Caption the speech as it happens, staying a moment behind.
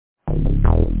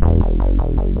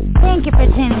Thank you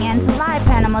for tuning in to Live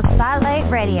Paranormal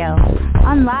Spotlight Radio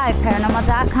on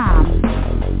liveparanormal.com.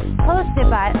 Hosted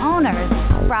by owners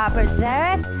Robert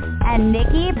Zarek and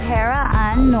Nikki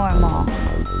Paranormal.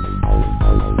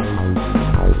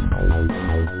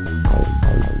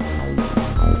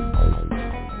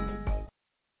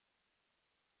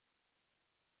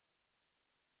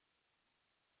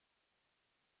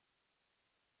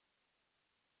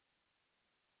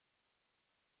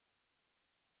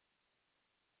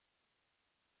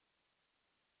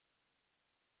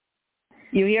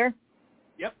 You here?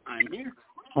 Yep, I'm here.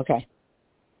 Okay.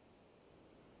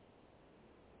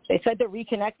 They said they're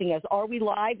reconnecting us. Are we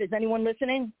live? Is anyone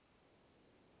listening?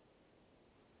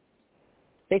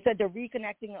 They said they're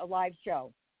reconnecting a live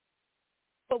show.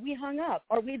 But we hung up.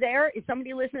 Are we there? Is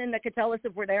somebody listening that could tell us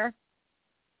if we're there?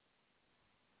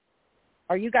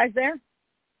 Are you guys there?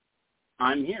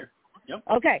 I'm here. Yep.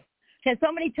 Okay. Can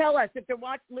somebody tell us if they're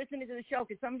listening to the show?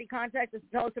 Can somebody contact us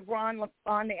and tell us if we're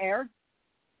on the air?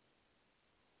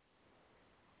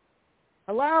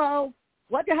 Hello?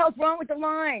 What the hell's wrong with the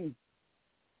line?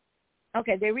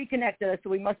 Okay, they reconnected us, so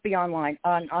we must be online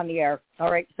on the air. All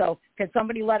right, so can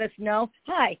somebody let us know?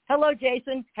 Hi. Hello,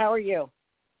 Jason. How are you?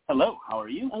 Hello. How are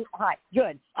you? Hi.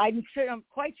 Good. I'm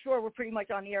quite sure we're pretty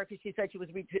much on the air because she said she was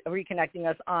reconnecting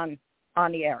us on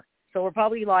the air. So we're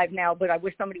probably live now, but I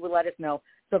wish somebody would let us know.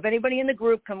 So if anybody in the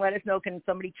group can let us know, can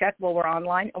somebody check while we're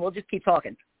online, and we'll just keep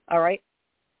talking. All right?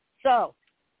 So,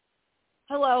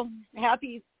 hello.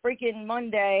 Happy freaking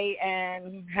Monday,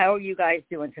 and how are you guys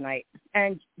doing tonight?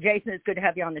 And Jason, it's good to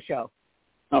have you on the show.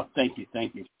 Oh, thank you.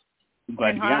 I'm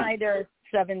glad to be on. Hi there,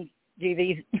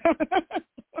 7GV.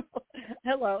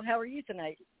 Hello, how are you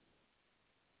tonight?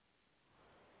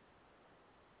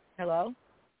 Hello?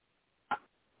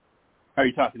 Are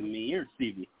you talking to me or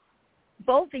Stevie?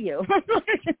 Both of you.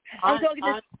 I'm talking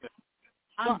to...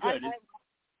 I'm good.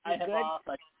 I have off.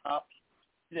 I have off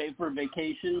today for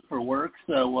vacation for work,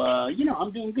 so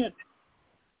I'm doing good.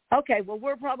 Okay, well,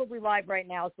 we're probably live right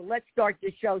now, so let's start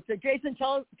this show. So, Jason,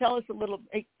 tell us a little.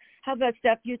 How about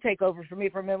Steph? You take over for me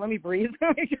for a minute. Let me breathe.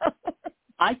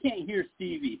 I can't hear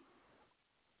Stevie.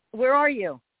 Where are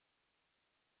you?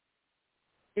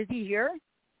 Is he here?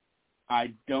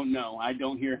 I don't know. I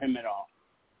don't hear him at all.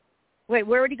 Wait,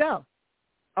 where would he go?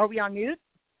 Are we on mute?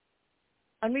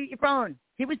 Unmute your phone.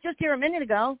 He was just here a minute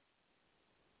ago.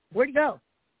 Where'd he go?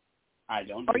 I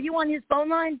don't know. Are you on his phone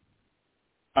line?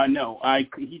 No.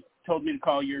 He told me to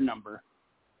call your number.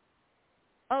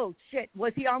 Oh, shit.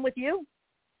 Was he on with you?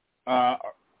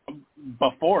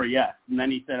 Before, yes. And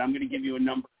then he said, I'm going to give you a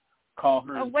number. Call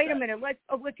her. Oh, wait a minute.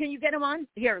 Can you get him on?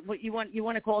 Here, you want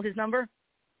to call his number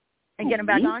and get him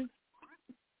back on?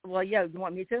 Well, yeah. You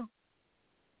want me to?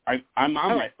 I'm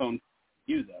on my phone.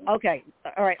 You though. Okay.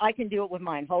 All right. I can do it with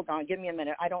mine. Hold on. Give me a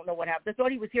minute. I don't know what happened. I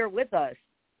thought he was here with us.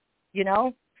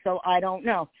 So I don't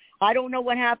know. I don't know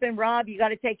what happened. Rob, you got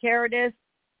to take care of this.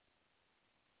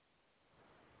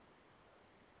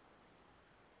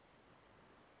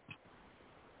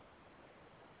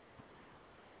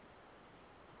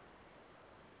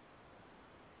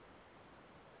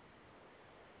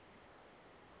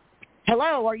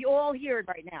 Hello, are you all here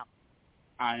right now?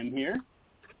 I am here.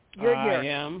 You're here. I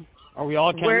am. Are we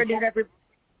all Where did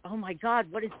Oh, my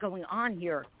God, what is going on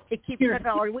here? It keeps here.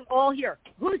 Are we all here?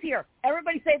 Who's here?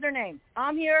 Everybody say their name.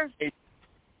 I'm here.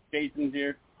 Jason's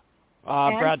here.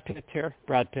 Brad Pitt here.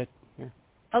 Here.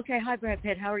 Okay, hi, Brad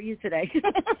Pitt. How are you today? Good.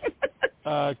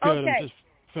 Okay. I'm just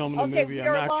filming a movie.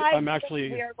 I'm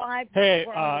actually. We are live. Hey.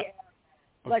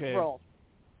 Let's okay. roll.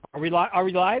 Are we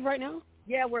live right now?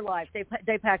 Yeah, we're live.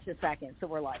 They patched us back in, so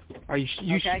we're live. Are you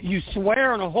okay? You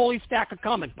swear on a holy stack of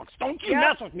comic books? Don't you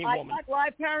mess with me, woman. I got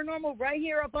Live Paranormal right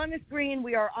here up on the screen.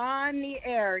 We are on the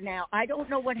air now. I don't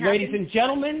know what happened. Ladies and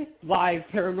gentlemen,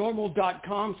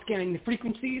 liveparanormal.com, scanning the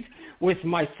frequencies with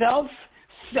myself,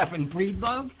 Seven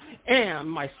Breedlove, and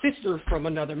my sister from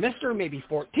another mister, maybe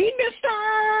 14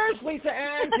 misters, Lisa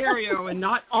Ontario, and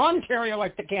not Ontario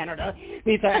like the Canada,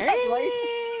 Lisa Ontario.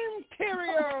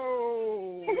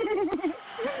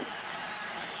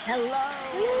 Hello.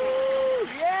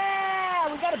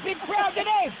 Yeah, we got a big crowd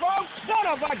today, folks. Son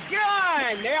of a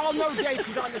gun. They all know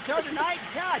Jason's on the show tonight.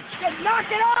 God, just knock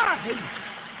it off.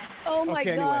 Oh, my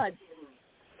God.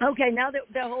 Anyway. Okay, now that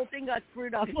the whole thing got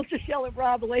screwed up, we'll just yell at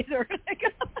Rob later.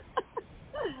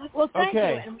 Well, thank you.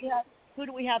 And who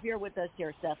do we have here with us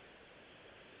here, Steph?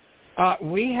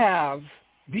 We have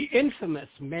the infamous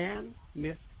man,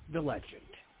 myth, the legend.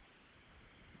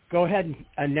 Go ahead and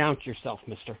announce yourself,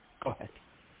 mister. Go ahead.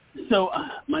 So,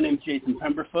 my name's Jason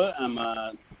Pemberfoot. I'm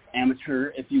an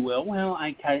amateur, if you will. Well,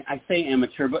 I say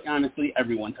amateur, but honestly,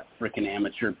 everyone's a freaking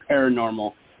amateur.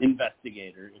 Paranormal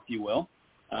investigator, if you will.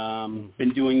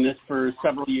 Been doing this for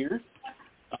several years.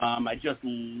 I just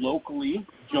locally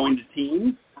joined a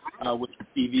team, which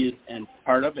Stevie is and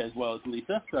part of, as well as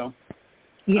Lisa. So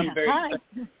I'm very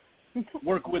excited to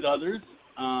work with others.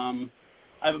 I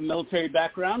have a military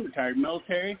background, retired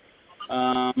military,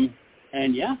 and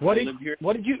what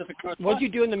did you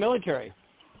do in the military?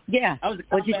 Yeah, I was a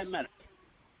combat medic.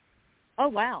 Oh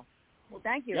wow! Well,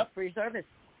 thank you for your service.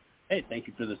 Hey, thank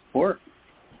you for the support.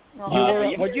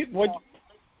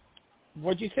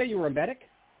 What'd you say you were a medic?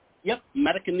 Yep,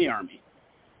 medic in the Army.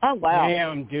 Oh wow!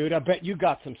 Damn, dude, I bet you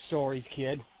got some stories,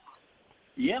 kid.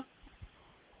 Yep.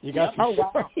 You got some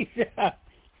stories.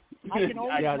 I can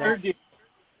only imagine.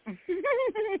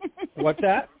 What's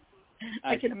that?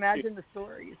 I can imagine the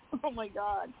stories. Oh my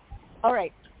God! All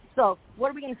right, so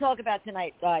what are we going to talk about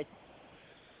tonight, guys?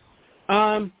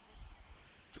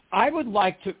 I would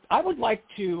like to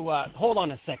hold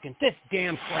on a second. This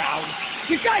damn crowd!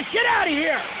 You guys, get out of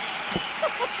here!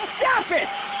 Stop it!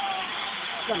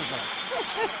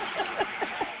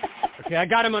 Okay, I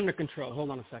got him under control.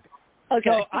 Hold on a second. Okay.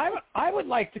 So I would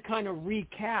like to kind of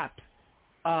recap.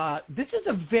 This is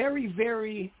a very,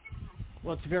 very,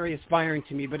 well, it's very aspiring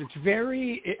to me, but it's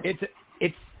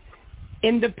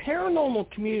in the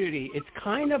paranormal community, it's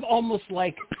kind of almost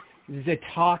like the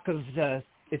talk of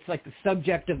it's like the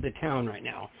subject of the town right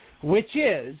now, which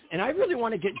is, and I really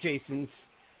want to get Jason's,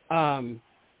 I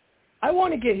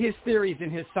want to get his theories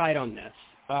and his side on this.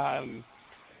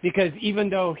 Because even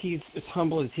though he's as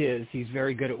humble as he's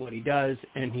very good at what he does,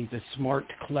 and he's a smart,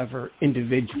 clever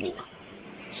individual.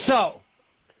 So,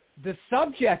 the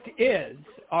subject is,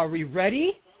 are we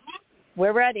ready?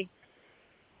 We're ready.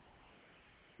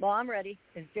 Well, I'm ready.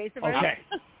 Is Jason ready? Okay.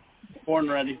 Born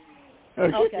ready.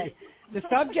 Okay. The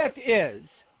subject is,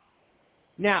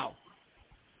 now,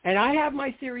 and I have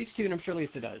my theories too, and I'm sure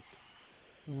Lisa does.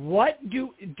 What do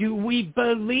we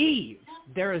believe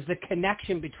there is a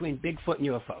connection between Bigfoot and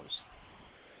UFOs?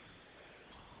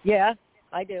 Yeah,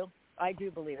 I do. I do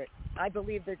believe it. I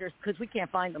believe that because we can't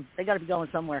find them. They got to be going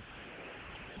somewhere.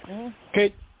 Mm-hmm.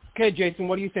 Okay, Jason,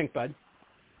 what do you think, bud?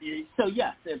 So,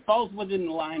 yes, it falls within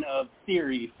the line of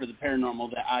theory for the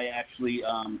paranormal that I actually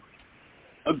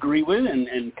agree with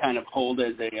and kind of hold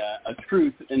as a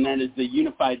truth, and that is the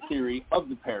unified theory of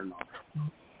the paranormal.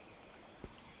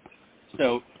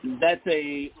 So that's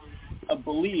a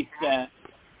belief that,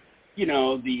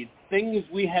 the things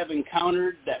we have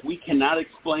encountered that we cannot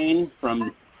explain,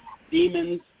 from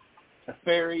demons to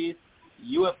fairies,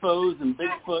 UFOs and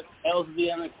Bigfoot, tales of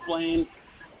the unexplained,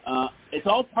 it's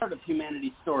all part of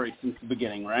humanity's story since the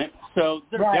beginning, right? So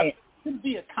there should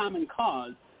be a common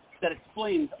cause that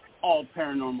explains all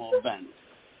paranormal events.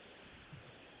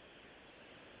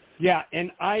 Yeah,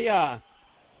 and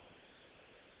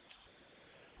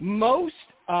most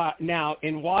now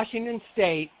in Washington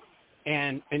State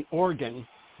and in Oregon,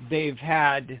 they've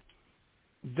had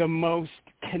the most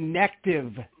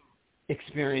connective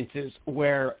experiences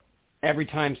where every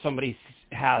time somebody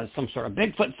has some sort of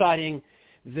Bigfoot sighting,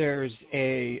 there's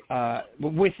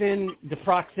within the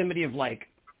proximity of like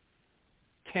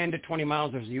 10 to 20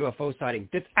 miles, there's a UFO sighting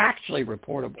that's actually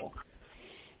reportable,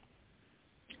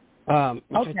 which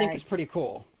I think is pretty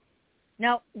cool.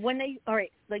 Now,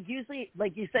 usually,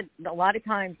 like you said, a lot of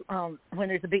times when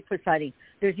there's a Bigfoot sighting,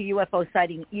 there's a UFO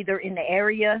sighting either in the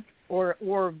area or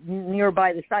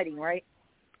nearby the sighting, right?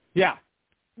 Yeah.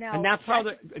 Now, and that's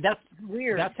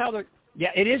weird. That's how they're,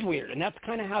 it is weird, and that's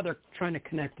kind of how they're trying to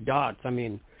connect the dots. I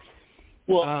mean,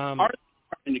 well, are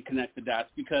trying to connect the dots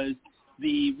because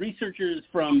the researchers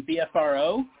from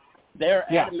BFRO, they're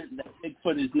adamant that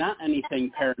Bigfoot is not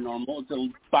anything paranormal. It's a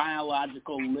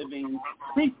biological living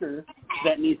creature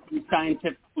that needs to be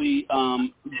scientifically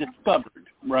discovered,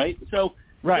 right? So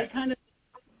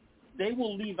they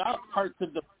will leave out parts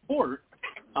of the report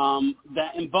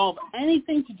that involve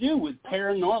anything to do with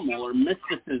paranormal or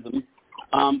mysticism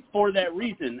for that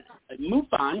reason.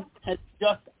 MUFON has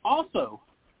just also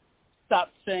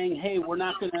stopped saying, hey, we're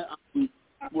not going to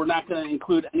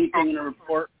include anything in the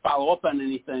report, follow up on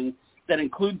anything that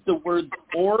includes the words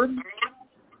orb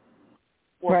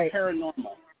or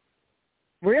paranormal.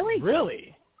 Really?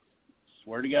 Really?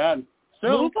 Swear to God.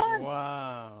 So, MUFON?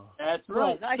 Wow. That's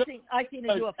right. I seen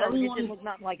a UFO. It didn't look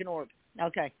nothing like an orb.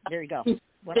 Okay, there you go.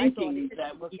 When thinking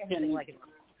that we can... Like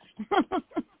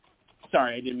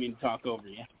Sorry, I didn't mean to talk over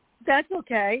you. That's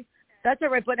okay. That's all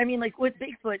right. But, I mean, like with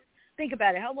Bigfoot, think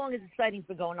about it. How long has the sightings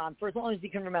been going on? For as long as you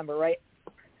can remember, right?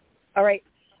 All right.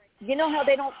 You know how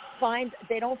they don't find.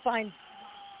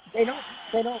 We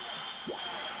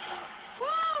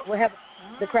have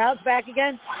the crowd's back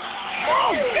again.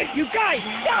 Oh, you guys,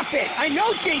 stop it! I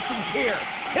know Jason's here.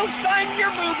 He'll sign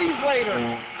your movies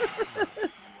later.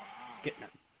 Getting it.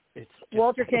 It's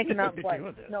Walter can't come out and play.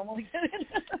 No,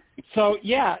 So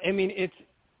yeah, I mean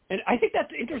and I think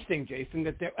that's interesting, Jason.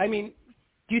 That I mean,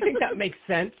 do you think that makes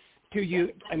sense to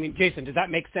you? I mean, Jason, does that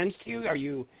make sense to you? Are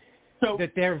you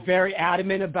that they're very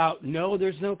adamant about no,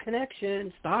 there's no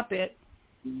connection, stop it?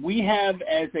 We have,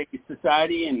 as a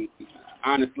society, and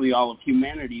honestly, all of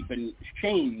humanity, been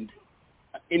shamed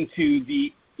into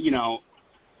the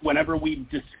whenever we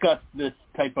discuss this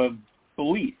type of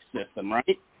belief system,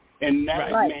 right? And that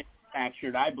is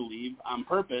manufactured, I believe, on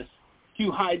purpose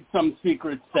to hide some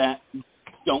secrets that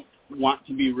don't want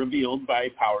to be revealed by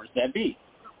powers that be.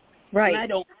 Right. And I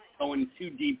don't go in too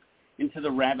deep into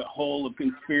the rabbit hole of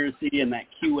conspiracy and that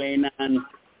QAnon.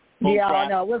 Yeah,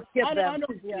 no, let's skip that. I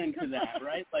don't get into that,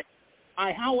 right? Like,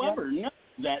 however, know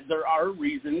that there are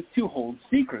reasons to hold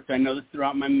secrets. I know this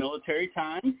throughout my military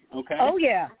time, okay? Oh,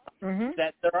 yeah. Mm-hmm.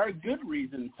 That there are good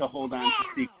reasons to hold on to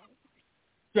secrets.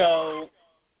 So,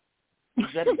 is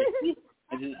that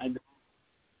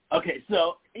okay,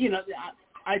 so,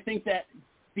 I think that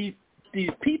these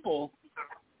people,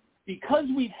 because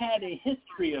we've had a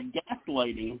history of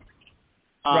gaslighting,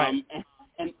 and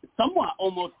somewhat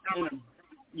almost in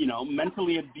a,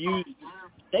 mentally abused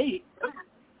state,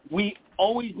 we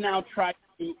always now try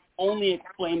to only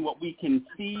explain what we can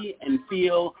see and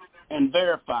feel and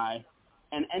verify,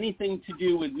 and anything to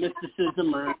do with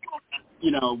mysticism or,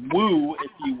 woo,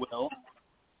 if you will,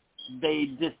 they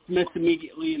dismiss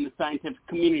immediately in the scientific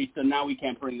community, so now we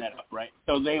can't bring that up, right?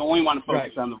 So they only want to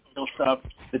focus on the real stuff,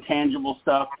 the tangible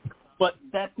stuff, but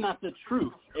that's not the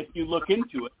truth if you look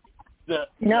into it.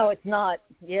 No, it's not.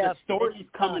 Yeah. The stories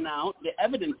coming out, the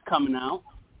evidence coming out,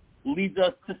 leads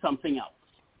us to something else.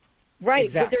 Right,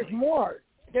 exactly. But there's more.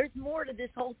 There's more to this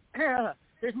whole.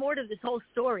 There's more to this whole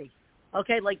story.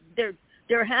 Okay, like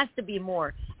there has to be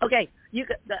more. Okay,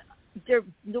 just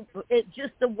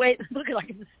the way. Look, like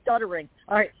I'm stuttering.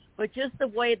 All right, but just the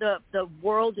way the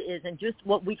world is, and just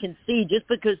what we can see, just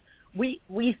because we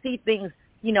see things,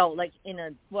 like in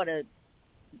a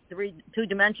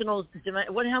two-dimensional.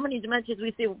 How many dimensions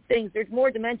we see things? There's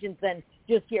more dimensions than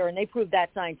just here, and they prove that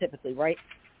scientifically, right?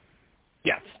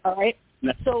 Yes. All right.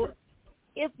 So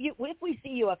if we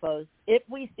see UFOs, if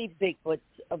we see Bigfoot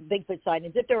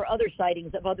sightings, if there are other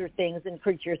sightings of other things and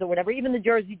creatures or whatever, even the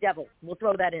Jersey Devil, we'll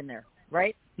throw that in there,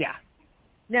 right? Yeah.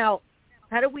 Now,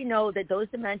 how do we know that those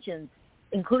dimensions,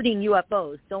 including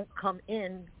UFOs, don't come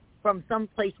in from some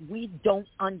place we don't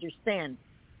understand?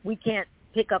 We can't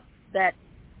pick up that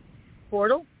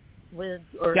portal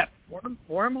wormhole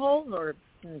or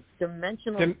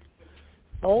dimensional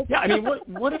hole. Yeah, I mean,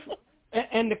 what if?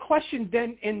 And the question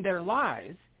then in their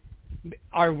lives,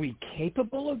 are we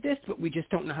capable of this, but we just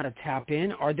don't know how to tap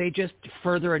in? Are they just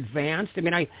further advanced? I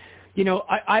mean,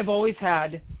 I've always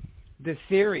had the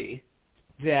theory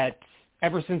that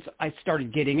ever since I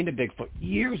started getting into Bigfoot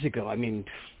years ago, I mean,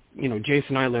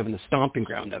 Jason and I live in the stomping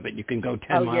ground of it. You can go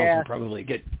 10 miles and probably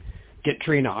get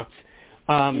tree knocked.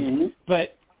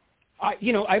 But,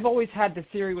 I've always had the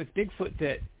theory with Bigfoot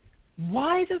that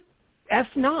why the F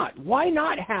not? Why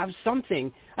not have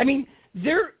something? I mean,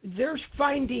 they're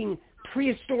finding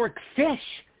prehistoric fish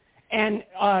and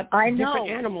different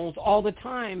animals all the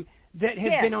time that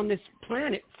have been on this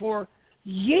planet for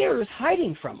years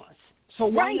hiding from us. So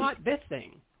why not this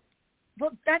thing?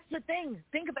 Well, that's the thing.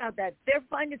 Think about that. They're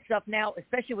finding stuff now,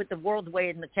 especially with the world the way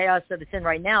and the chaos that it's in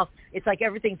right now. It's like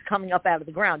everything's coming up out of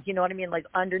the ground. You know what I mean? Like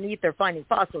underneath, they're finding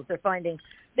fossils. They're finding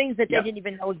things that they didn't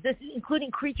even know existed, including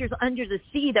creatures under the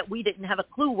sea that we didn't have a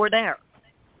clue were there.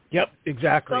 Yep,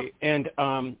 exactly. And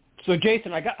so,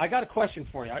 Jason, I got a question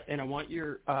for you, and I want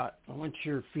your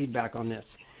feedback on this.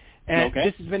 And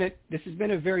this has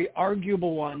been a very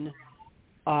arguable one.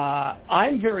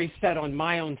 I'm very set on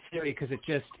my own theory because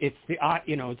it's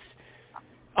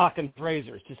Occam's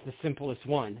razor. It's just the simplest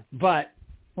one. But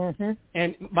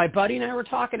and my buddy and I were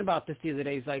talking about this the other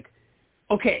day. He's like,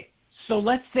 okay, so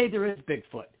let's say there is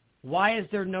Bigfoot. Why is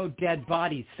there no dead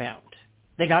bodies found?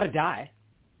 They got to die.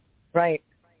 Right.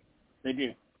 They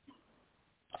do.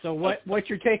 So what's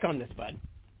your take on this, bud?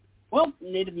 Well,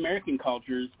 Native American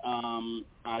cultures,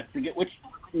 I forget which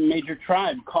major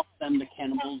tribe called them the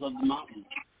cannibals of the mountains.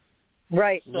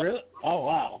 Right. So, really? Oh,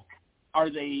 wow. Are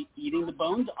they eating the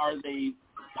bones? Are they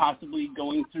possibly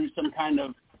going through some kind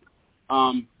of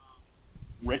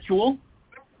ritual?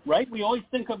 Right? We always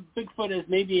think of Bigfoot as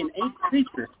maybe an ape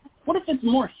creature. What if it's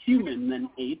more human than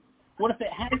ape? What if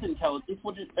it has intelligence?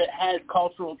 What if it has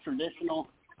cultural, traditional,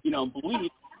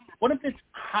 beliefs? What if it's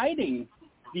hiding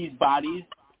these bodies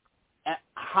at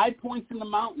high points in the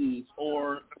mountains,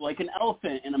 or like an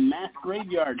elephant in a mass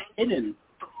graveyard, hidden,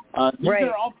 These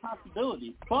are all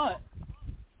possibilities, but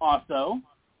also,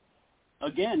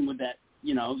 again, with that,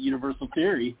 universal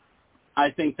theory, I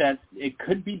think that it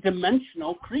could be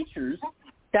dimensional creatures.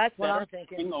 That's what that I'm are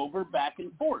thinking. Over back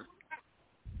and forth.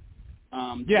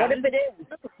 What if it is?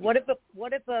 What if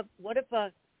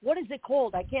what is it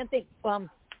called? I can't think.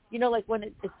 Like when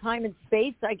it's time and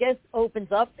space, I guess,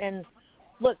 opens up. And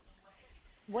look,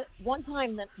 one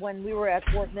time that when we were at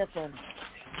Fort Mifflin,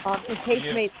 in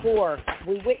Casemate 4,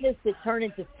 we witnessed it turn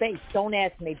into space. Don't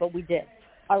ask me, but we did.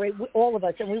 All right, all of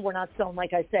us, and we were not stoned,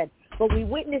 like I said, but we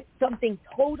witnessed something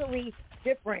totally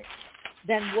different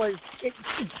than was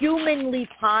humanly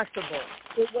possible.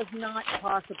 It was not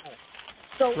possible.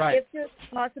 So if there's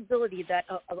a possibility that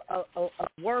a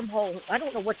wormhole, I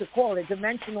don't know what to call it, a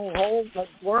dimensional hole, a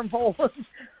wormhole,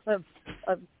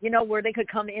 where they could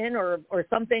come in or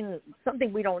something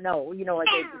we don't know, like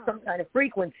some kind of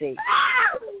frequency.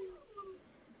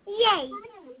 Yay.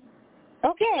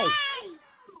 Okay.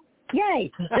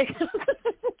 Yay.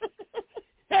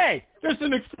 Hey, there's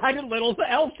an excited little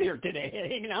elf here today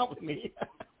hanging out with me.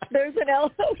 There's an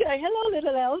elf. Okay. Hello,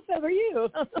 little elf. How are you?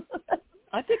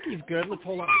 I think he's good. Let's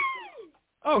hold on.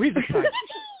 Oh, he's excited.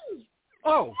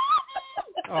 Oh,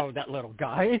 that little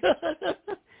guy.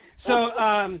 So,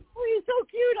 he's so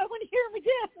cute. I want to hear him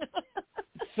again.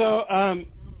 So,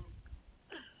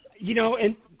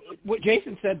 and what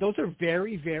Jason said, those are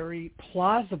very, very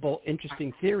plausible,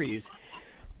 interesting theories.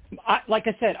 Like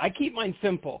I said, I keep mine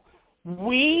simple.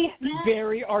 We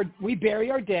bury our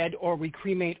dead, or we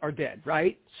cremate our dead,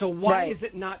 right? So why is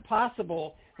it not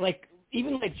possible? Like,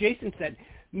 even like Jason said,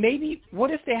 maybe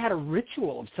what if they had a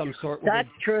ritual of some sort? That's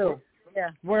true.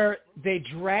 Yeah. Where they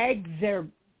drag their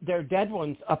dead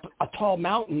ones up a tall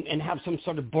mountain and have some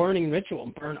sort of burning ritual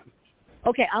and burn them.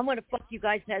 Okay, I'm going to fuck you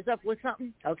guys' heads up with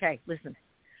something. Okay, listen.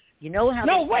 You know how?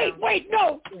 No, wait,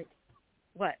 no.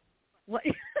 What? What?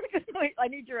 Wait, I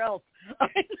need your help.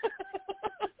 Look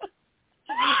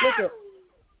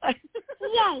at.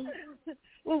 Yay.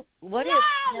 Well, what if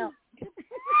now?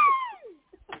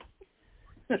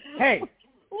 Hey,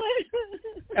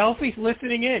 Elfie's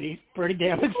listening in. He's pretty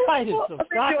damn excited. So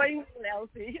stop. Enjoying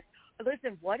Elfie.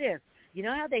 Listen, what if? You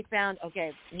know how they found?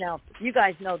 Okay, now you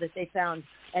guys know that they found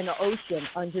an ocean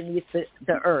underneath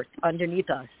the earth, underneath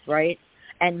us, right?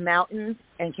 And mountains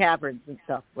and caverns and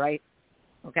stuff, right?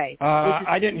 Okay.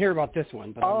 I didn't hear about this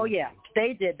one. But yeah,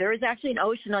 they did. There is actually an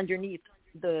ocean underneath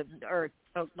the earth,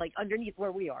 like underneath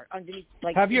where we are. Underneath,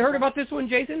 like. Have you heard about this one,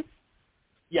 Jason?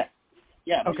 Yes.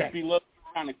 Yeah. Okay. Below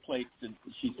tectonic plates,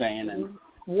 she's saying, and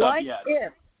what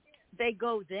if they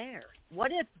go there?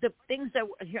 What if the things that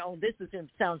this is going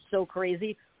to sound so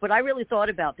crazy, but I really thought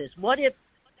about this. What if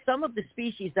some of the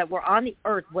species that were on the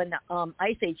earth when the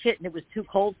ice age hit and it was too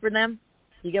cold for them?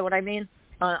 You get what I mean?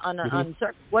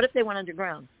 What if they went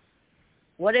underground?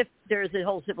 What if there's a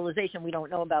whole civilization we don't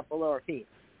know about below our feet?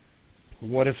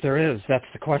 What if there is? That's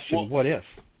the question. Well, what if?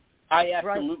 I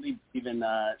absolutely believe in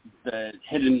the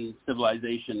hidden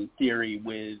civilization theory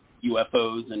with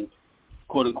UFOs and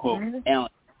quote unquote aliens.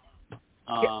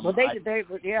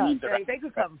 They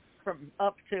could come from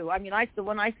up to. I mean, the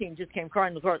one I seen just came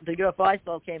crying. The UFO I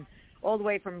saw came all the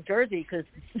way from Jersey because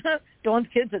Dawn's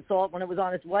kids had saw it when it was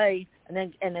on its way,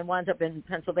 and then winds up in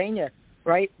Pennsylvania,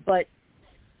 right? But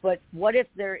what if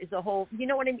there is a whole, you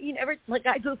know what I mean?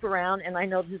 I goof around, and I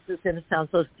know this is going to sound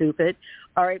so stupid,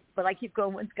 all right, but I keep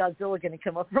going, when's Godzilla going to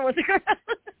come up from the ground?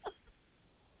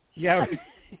 Yeah.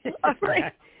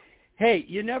 Right. Hey,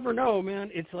 you never know, man.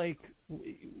 It's like,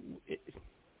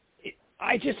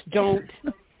 I just don't,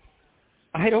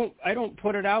 I don't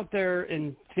put it out there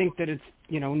and think that it's,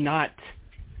 not,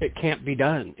 it can't be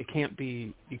done. It can't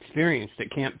be experienced.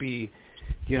 It can't be,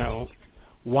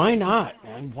 why not,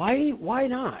 man? Why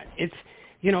not? It's,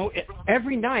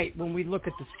 every night when we look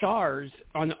at the stars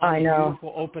on a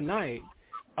beautiful open night,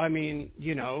 I mean,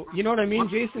 you know what I mean,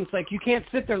 Jason? It's like you can't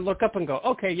sit there and look up and go,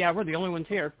 okay, yeah, we're the only ones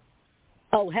here.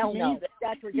 Oh, hell no.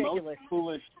 That's ridiculous. Most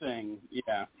foolish thing,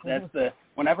 yeah. That's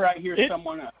whenever I hear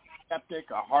someone, a skeptic,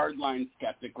 a hardline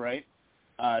skeptic, right,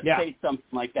 say something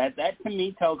like that, that to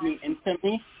me tells me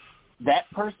instantly that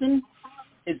person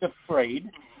is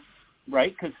afraid,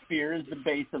 right? Because fear is the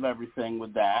base of everything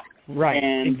with that. Right,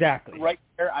 and exactly. Right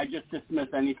there, I just dismiss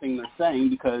anything they're saying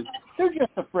because they're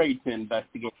just afraid to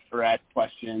investigate or ask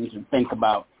questions and think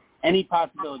about any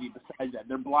possibility besides that.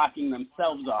 They're blocking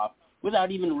themselves off without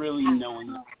even really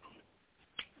knowing them.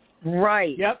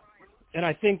 Right. Yep. And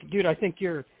I think, dude,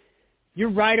 you're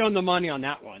right on the money on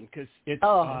that one because it's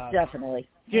definitely.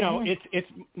 It's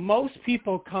most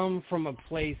people come from a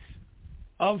place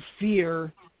of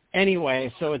fear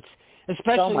anyway, so it's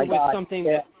especially with something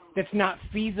that that's not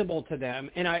feasible to them.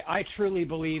 And I truly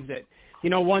believe that,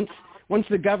 once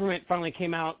the government finally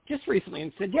came out just recently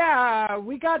and said, yeah,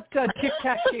 we got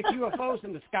tic-tac-shaped UFOs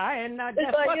in the sky, and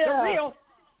guess what, they're real.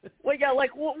 We got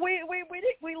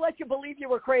we let you believe you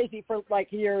were crazy for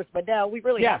years, but now we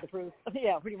really have the proof.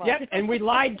 Yeah, pretty much. Yep, and we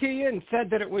lied to you and said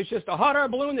that it was just a hot air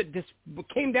balloon that just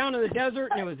came down in the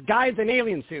desert and it was guys in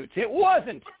alien suits. It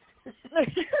wasn't.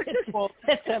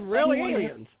 It's some real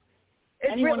aliens.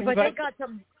 But they got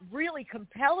some really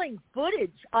compelling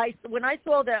footage. When I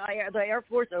saw the Air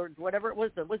Force or whatever it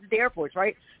was the Air Force,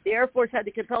 right? The Air Force had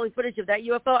the compelling footage of that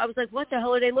UFO. I was like, what the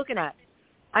hell are they looking at?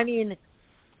 I mean,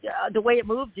 the way it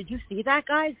moved. Did you see that,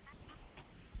 guys?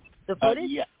 The footage?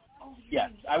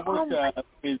 Yes. I worked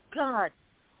with God.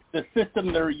 The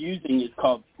system they're using is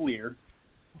called FLIR,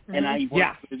 and I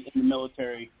worked in the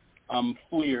military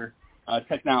FLIR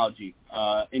technology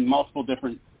in multiple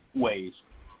different ways.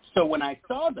 So when I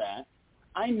saw that,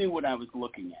 I knew what I was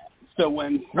looking at. So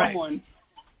when someone,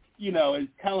 is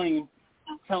telling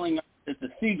us it's a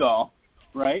seagull,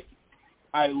 right?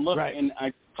 I look and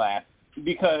I laugh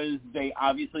because they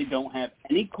obviously don't have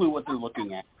any clue what they're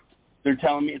looking at. They're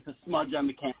telling me it's a smudge on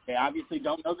the can. They obviously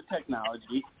don't know the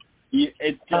technology.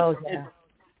 It's just it's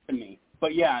to me.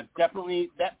 But yeah, definitely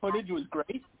that footage was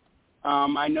great.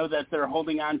 I know that they're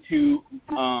holding on to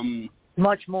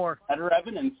much more better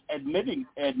evidence, admittedly,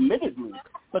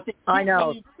 but they can't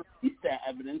really release that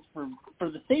evidence for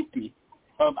the safety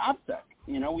of OPSEC.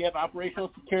 We have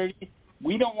operational security.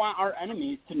 We don't want our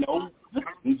enemies to know the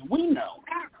things we know.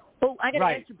 Oh, I got to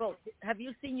ask you both. Have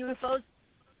you seen UFOs?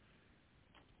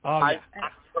 I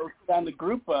posted on the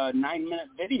group a 9-minute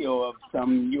video of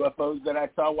some UFOs that I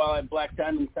saw while at Black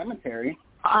Diamond Cemetery.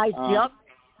 Yep.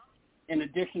 In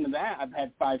addition to that, I've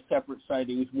had 5 separate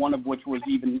sightings, one of which was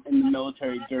even in the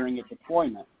military during a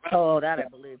deployment. Oh, that I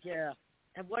believe, yeah.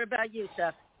 And what about you,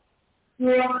 Seth?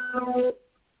 Wow.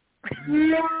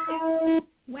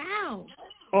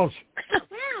 Oh,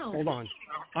 wow. Hold on.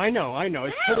 I know.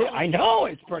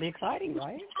 It's pretty exciting,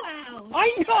 right? Wow.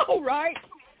 I know, right?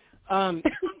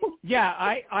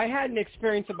 I had an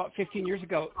experience about 15 years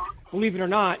ago, believe it or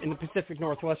not, in the Pacific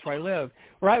Northwest where I live,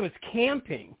 where I was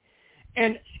camping.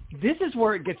 And this is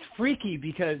where it gets freaky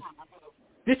because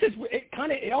this is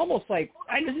almost this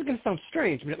is going to sound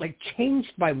strange, but it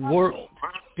changed my world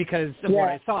because of what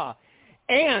I saw.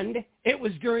 And it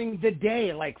was during the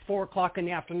day, 4:00 in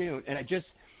the afternoon. And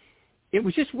it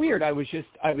was just weird. I was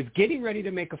getting ready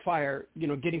to make a fire,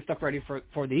 getting stuff ready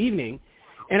for the evening.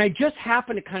 And I just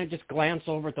happened to kind of just glance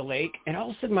over at the lake, and all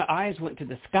of a sudden my eyes went to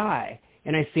the sky,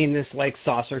 and I seen this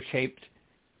saucer-shaped,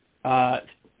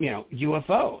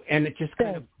 UFO, and it just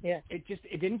kind of,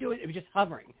 it didn't do it. It was just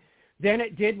hovering. Then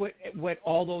it did what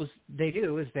all those they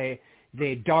do is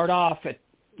they dart off at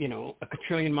a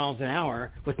quadrillion miles an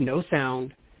hour with no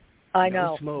sound,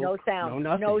 no smoke, no sound, no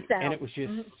nothing, no sound, and it was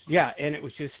just and it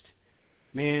was just.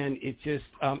 Man, it just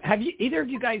have you either of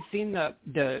you guys seen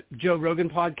the Joe Rogan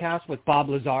podcast with Bob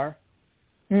Lazar?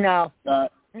 No.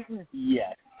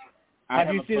 Yes.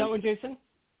 Have you seen that one, Jason?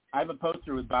 I have a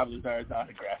poster with Bob Lazar's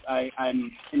autograph. I'm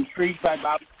intrigued by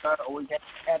Bob Lazar. Always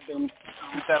have been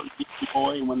since I was a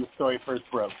boy and when the story first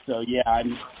broke. So yeah,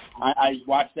 I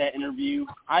watched that interview.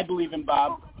 I believe in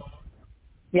Bob.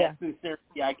 Yeah.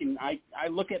 Sincerely, I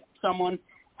look at someone.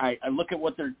 I look at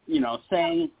what they're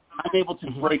saying. I'm able to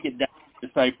break it down.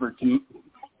 Decipher.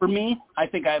 For me, I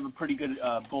think I have a pretty good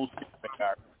bullshit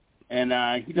radar, and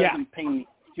he doesn't ping me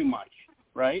too much,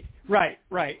 right? Right,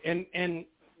 and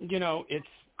it's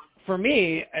for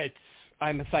me.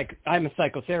 I'm a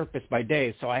psychotherapist by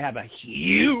day, so I have a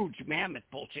huge mammoth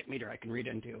bullshit meter I can read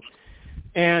into,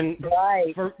 and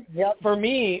for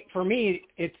me,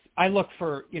 it's I look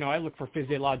for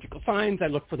physiological signs. I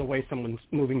look for the way someone's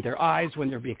moving their eyes when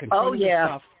they're being confronted with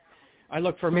stuff. I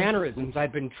look for mannerisms.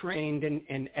 I've been trained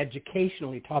and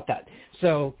educationally taught that.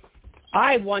 So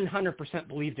I 100%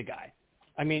 believe the guy.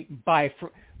 I mean, by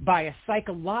a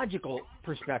psychological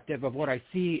perspective of what I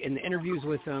see in the interviews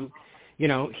with him,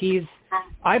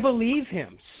 I believe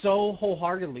him so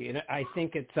wholeheartedly. And I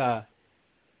think it's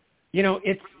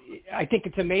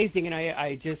amazing. And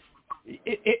I just,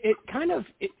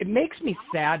 it makes me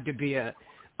sad to be it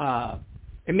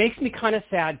makes me kind of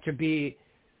sad to be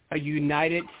a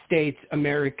United States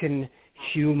American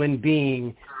human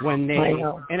being when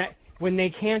they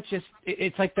can't just,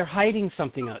 it's like they're hiding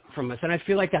something from us, and I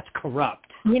feel like that's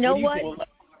corrupt. You know what?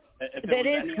 That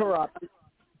is corrupt.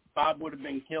 Bob would have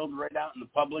been killed right out in the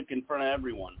public in front of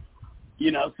everyone.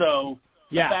 So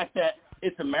the fact that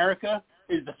it's America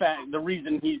is the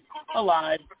reason he's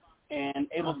alive and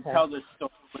able to tell this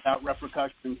story. without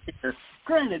repercussion and fear.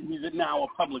 Granted, he's now a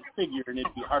public figure, and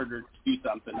it'd be harder to do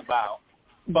something about.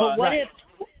 But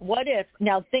what if?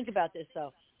 Now think about this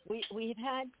though. We've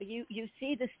had you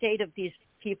see the state of these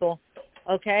people,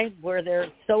 okay, where they're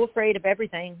so afraid of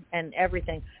everything and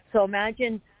everything. So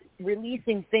imagine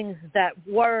releasing things that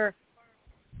were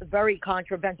very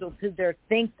controversial to their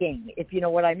thinking, if you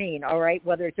know what I mean, all right,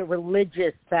 whether it's a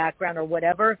religious background or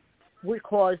whatever, would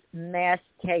cause mass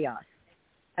chaos.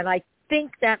 And I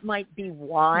think that might be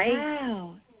why.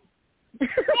 Wow.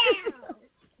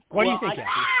 What do you think,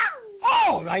 Elfie?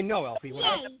 Oh, I know, Elfie.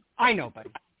 I know, buddy.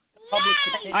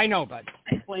 I know, buddy.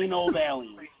 Plain old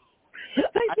aliens.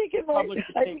 I think it might.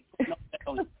 Plain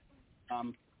old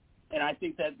aliens. And I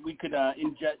think that we could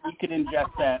ingest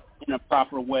that in a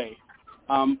proper way.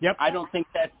 Yep. I don't think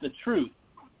that's the truth.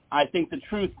 I think the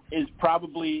truth is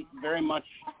probably very much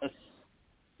a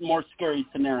more scary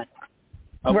scenario.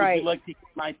 Right. Would you like to hear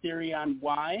my theory on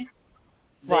why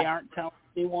they aren't telling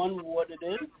anyone what it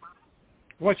is?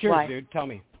 What's yours, Why? dude? Tell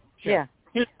me. Sure. Yeah.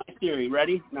 Here's my theory.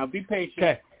 Ready? Now be patient.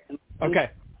 Okay. Okay.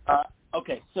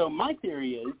 Okay. So my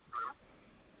theory is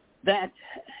that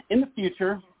in the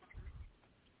future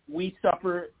we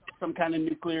suffer some kind of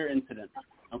nuclear incident.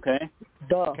 Okay.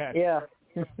 Duh. Okay. Yeah.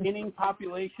 Beginning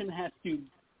population has to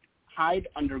hide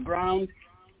underground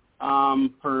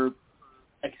for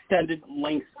extended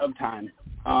lengths of time,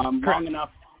 long enough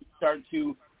to start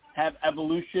to have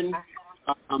evolution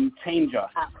change us.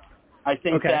 I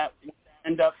think that we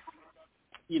end up,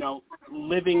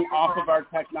 living off of our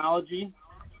technology,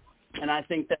 and I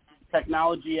think that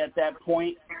technology at that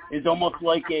point is almost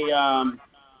like a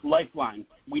lifeline.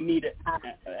 We need it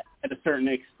at a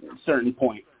certain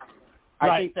point. Right.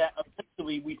 I think that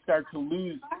eventually we start to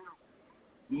lose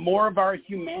more of our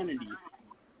humanity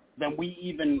than we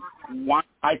even want.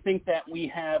 I think that we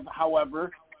have,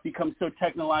 however, become so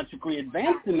technologically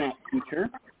advanced in that future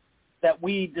that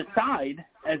we decide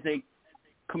as a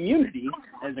community,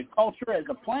 as a culture, as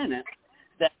a planet,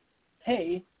 that,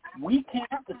 hey, we can't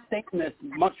sustain this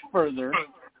much further.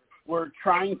 We're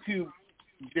trying to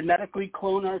genetically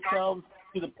clone ourselves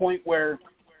to the point where,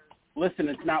 listen,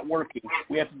 it's not working.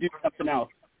 We have to do something else.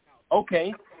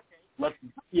 Okay, let's,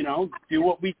 do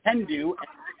what we can do and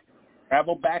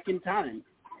travel back in time.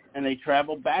 And they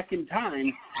travel back in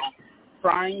time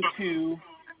trying to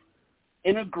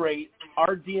integrate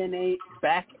our DNA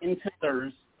back into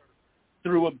theirs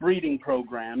through a breeding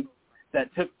program that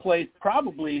took place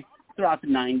probably throughout the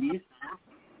 90s,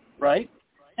 right?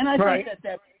 And I think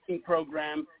that breeding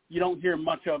program you don't hear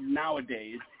much of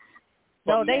nowadays.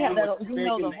 No, they had that. In the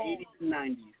 80s and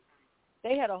 90s.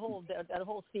 They had that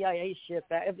whole CIA shit.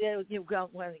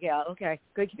 Yeah, okay.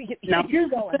 Good. Now here's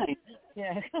going. the thing.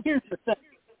 Yeah. Here's the thing.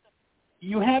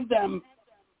 You have them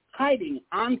hiding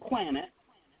on planet,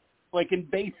 like in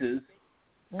bases,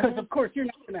 because of course you're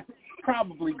not going to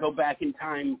probably go back in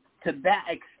time to that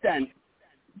extent,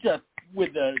 just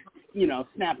with a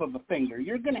snap of a finger.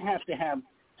 You're going to have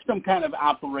some kind of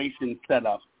operation set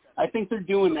up. I think they're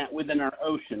doing that within our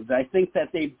oceans. I think that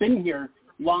they've been here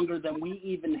longer than we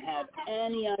even have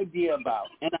any idea about.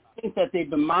 And I think that they've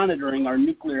been monitoring our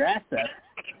nuclear assets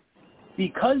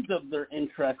because of their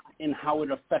interest in how it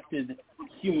affected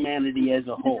humanity as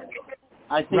a whole.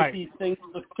 I think these things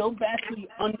look so vastly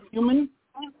unhuman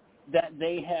that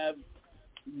they have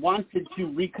wanted to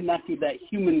reconnect with that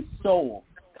human soul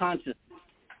consciousness.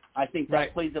 I think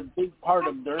that plays a big part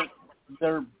of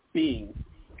their being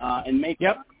and makeup.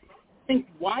 Yep. I think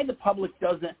why the public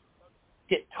doesn't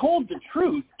get told the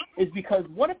truth is because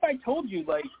what if I told you,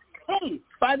 like, hey,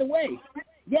 by the way,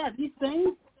 yeah, these things,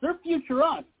 they're future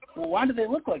us. Well, why do they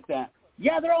look like that?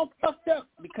 Yeah, they're all fucked up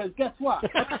because guess what?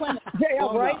 Our planet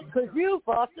because you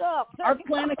fucked up. Our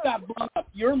planet got blown up.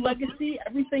 Your legacy,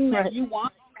 everything that you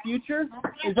want in the future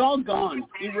is all gone.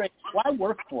 Erased. Why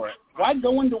work for it? Why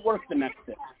go into work the next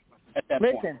day at that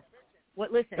point?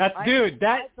 Listen.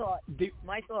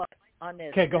 My thought on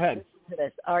this. Okay, go ahead.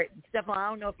 All right, Stefan, I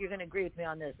don't know if you're going to agree with me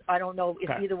on this. I don't know if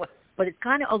either way, but it's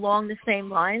kind of along the same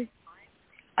lines.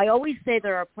 I always say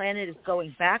that our planet is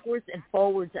going backwards and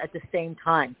forwards at the same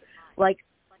time. Like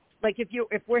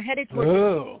if we're headed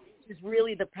towards this is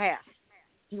really the past.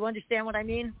 Do you understand what I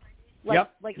mean?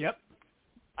 Yep.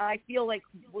 I feel like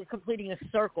we're completing a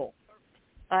circle,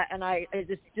 and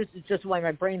this is just why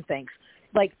my brain thinks.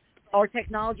 Like our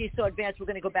technology is so advanced, we're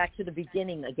going to go back to the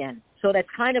beginning again. So that's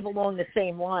kind of along the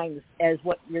same lines as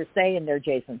what you're saying there,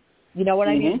 Jason. You know what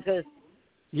I mean? Because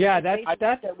I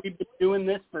think that we've been doing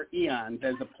this for eons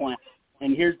as a planet.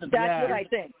 And here's the That's what I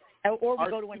think. Or we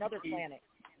go to another planet.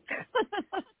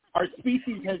 Our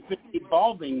species has been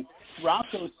evolving throughout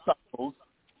those cycles.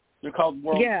 They're called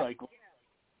world cycles.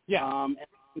 And I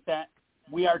think that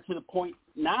we are to the point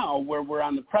now where we're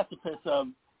on the precipice of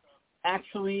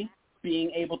actually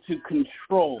being able to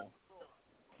control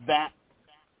that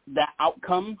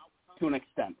outcome to an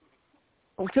extent.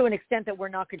 To an extent that we're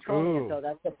not controlling it, though.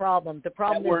 That's the problem. The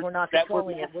problem is we're not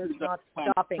controlling it. We're not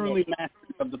stopping truly it.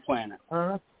 masters of the planet.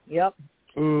 Yep.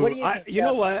 Ooh, What do you think, you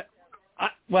know what?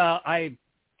 I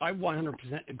 100%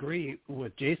 agree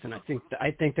with Jason. I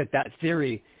think that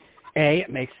theory, A,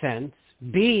 it makes sense.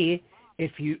 B,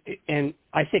 and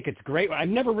I think it's great. I've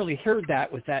never really heard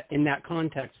that in that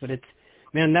context, but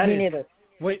Me neither.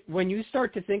 When you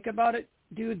start to think about it,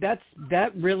 dude,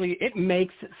 that really, it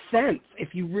makes sense.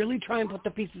 If you really try and put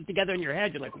the pieces together in your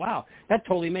head, you're like, wow, that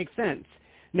totally makes sense.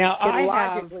 Now, It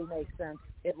logically makes sense.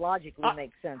 It logically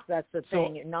makes sense. That's the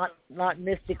thing. Not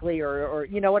mystically or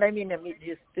you know what I mean?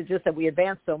 It's just that we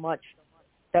advance so much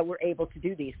that we're able to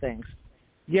do these things.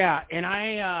 Yeah, and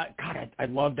I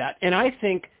love that. And I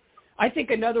think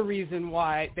another reason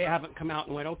why they haven't come out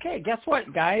and went, okay, guess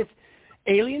what, guys?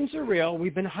 Aliens are real.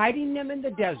 We've been hiding them in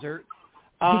the desert.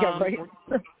 Right.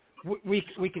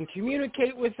 We can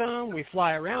communicate with them. We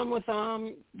fly around with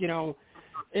them.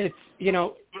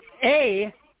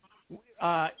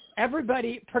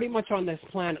 Everybody pretty much on this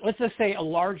planet, let's just say a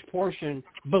large portion,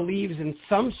 believes in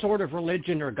some sort of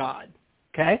religion or God.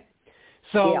 Okay?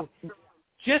 So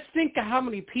just think of how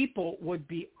many people would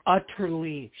be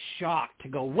utterly shocked to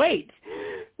go, wait,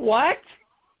 what?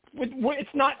 It's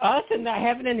not us in the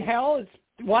heaven and hell. It's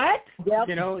what? Yep.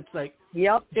 It's like,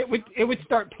 yep. It would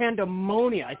start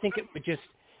pandemonia. I think it would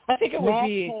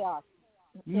be chaos.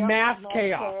 Mass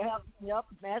chaos. Yep,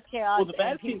 mass chaos. Well, the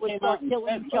and people would start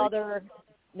killing each other.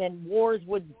 And then wars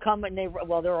would come, and they're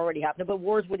already happening, but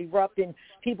wars would erupt, and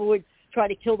people would try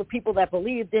to kill the people that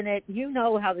believed in it. You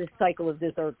know how this cycle of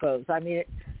this earth goes. I mean,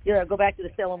 go back to the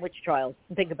Salem witch trials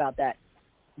and think about that.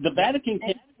 The Vatican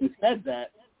said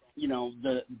that,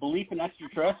 the belief in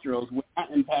extraterrestrials would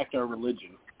not impact our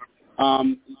religion.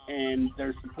 And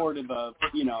they're supportive of,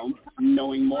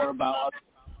 knowing more about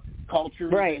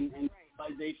cultures and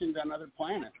civilizations on other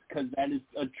planets, because that is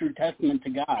a true testament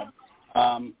to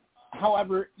God.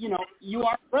 However, you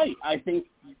are right. I think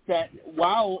that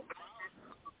while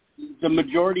the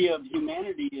majority of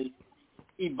humanity is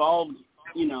evolved,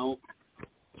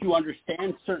 to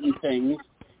understand certain things,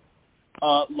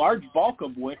 a large bulk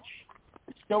of which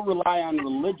still rely on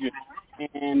religion,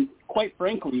 and quite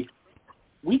frankly,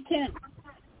 we can't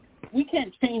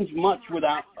change much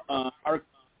without our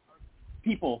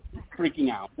people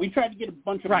freaking out. We tried to get a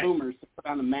bunch of boomers to put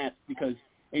on a mask because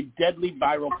a deadly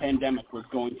viral pandemic was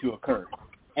going to occur,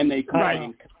 and they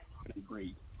couldn't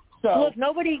agree. So look,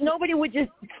 nobody would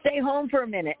just stay home for a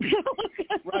minute.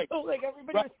 Right. Like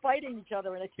everybody was fighting each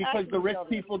other and attacking because the rich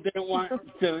people didn't want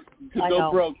to go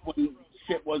broke when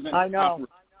shit wasn't operating,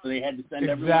 so they had to send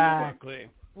everyone to work.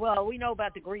 Well, we know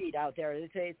about the greed out there.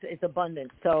 It's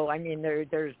abundant. So, I mean,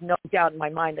 there's no doubt in my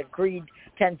mind that greed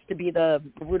tends to be the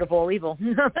root of all evil.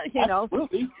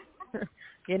 Absolutely.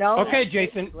 Okay,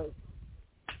 Jason.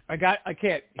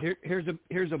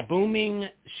 Here's a booming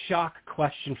shock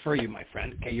question for you, my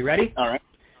friend. Okay, you ready? All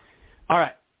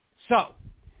right. So,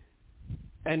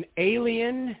 an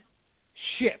alien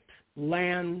ship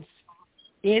lands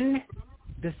in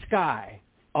the sky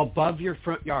above your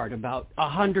front yard, about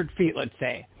 100 feet, let's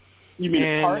say. You mean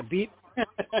it's parked?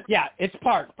 Yeah, it's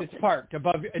parked. It's parked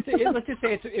above. Let's just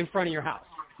say it's in front of your house.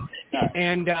 Right.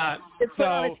 And it's put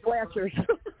on its flashers.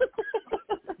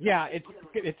 Yeah,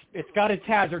 it's got its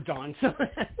hazards on. So,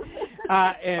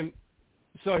 and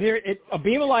so here, a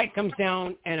beam of light comes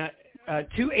down, and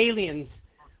two aliens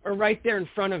are right there in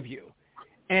front of you,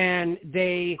 and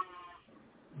they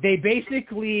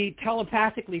basically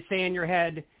telepathically say in your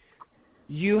head,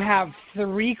 you have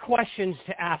 3 questions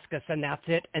to ask us, and that's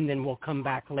it, and then we'll come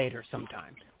back later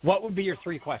sometime. What would be your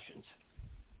 3 questions?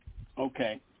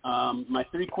 Okay. My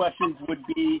 3 questions would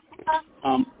be,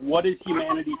 what is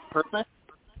humanity's purpose?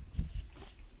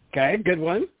 Okay, good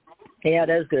one. Yeah,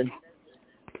 that is good.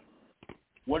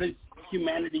 What is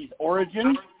humanity's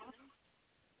origin?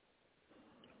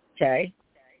 Okay.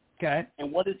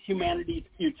 And what is humanity's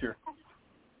future?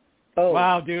 Oh.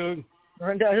 Wow, dude.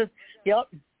 Yep.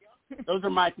 Those are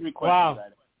my 3 questions. Wow.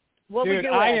 What dude,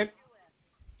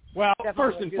 well,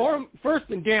 first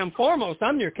and damn foremost,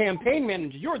 I'm your campaign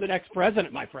manager. You're the next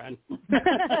president, my friend.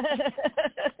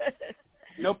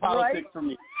 No politics for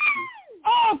me.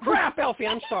 Oh, crap, Elfie.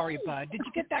 I'm sorry, bud. Did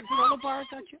you get that granola bar I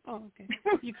got you? Oh, okay.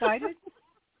 You excited?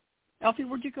 Elfie,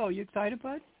 where'd you go? You excited,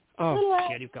 bud? Oh,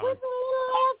 shit, you've gone. Where'd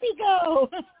Elfie go?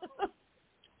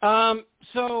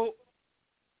 So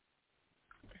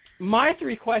my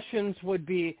 3 questions would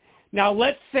be, now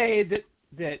let's say that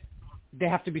that they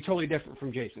have to be totally different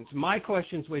from Jason's. My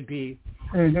questions would be,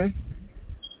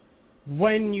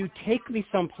 when you take me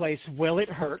someplace, will it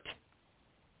hurt?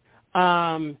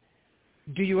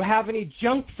 Do you have any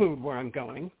junk food where I'm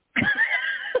going?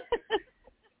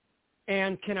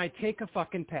 And can I take a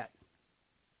fucking pet?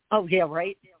 Oh, yeah,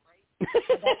 right?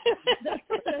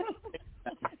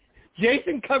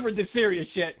 Jason covered the serious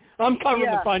shit. I'm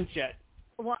covering the fun shit.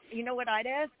 Well, you know what I'd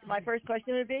ask? My first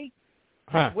question would be,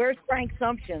 huh. Where's Frank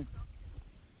Sumption?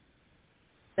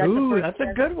 That's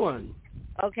a good one.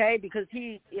 Okay, because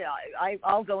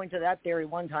I'll go into that theory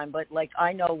one time, but like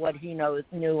I know what he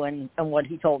knew and what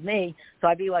he told me, so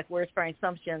I'd be like, where's Frank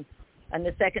Sumption? And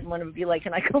the second one would be like,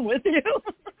 can I come with you?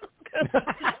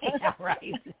 Yeah,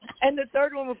 right. And the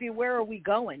third one would be, where are we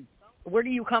going? Where do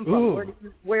you come from?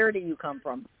 Where do you come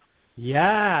from?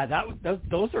 Yeah,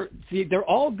 those are, see, they're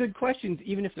all good questions,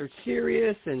 even if they're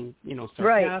serious and, sarcastic.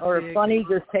 Right, or funny,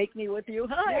 just take me with you.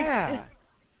 Hi. Yeah.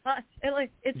 And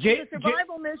like, it's a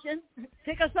survival mission.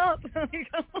 Pick us up.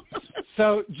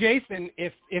 So, Jason,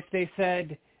 if they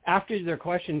said, after their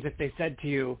questions, if they said to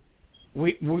you,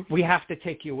 we have to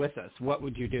take you with us, what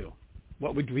would you do?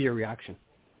 What would be your reaction?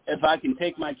 If I can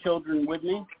take my children with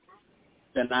me,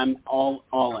 then I'm all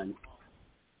in.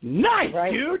 Nice,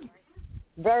 right? Dude.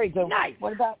 Very good. Nice.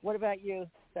 What about you,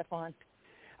 Stefan?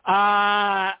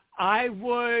 I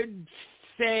would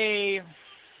say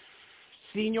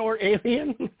Senior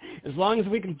Alien. As long as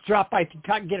we can drop by,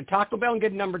 get a Taco Bell and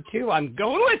get number 2, I'm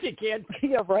going with you, kid.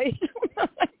 Yeah, right?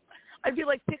 I'd be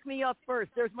like, pick me up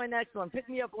first. There's my next one. Pick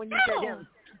me up when you get him.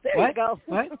 There you go.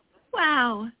 What?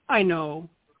 Wow. I know.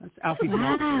 That's Alfie's.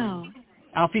 Wow.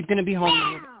 Alfie's going to be home.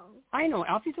 Wow. I know.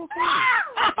 Alfie's okay.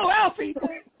 Wow. Oh, Alfie.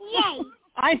 Yay.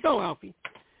 I know Alfie.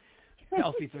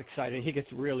 Alfie's excited. He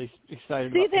gets really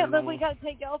excited. See that? But we got to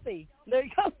take Alfie. There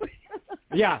you go.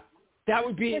 Yeah. That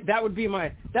would be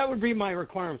my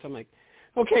requirements. I'm like,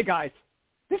 okay, guys,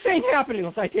 this ain't happening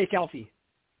unless I take Alfie.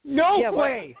 No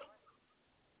way.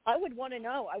 I would want to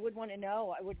know.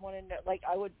 Like,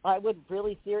 I would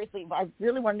really seriously. I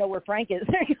really want to know where Frank is.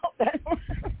 There you go.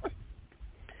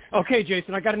 Okay,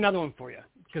 Jason, I got another one for you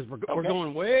because we're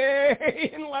going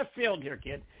way in left field here,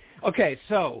 kid. Okay,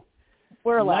 so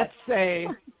let's say,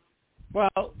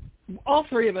 well, all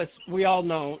three of us, we all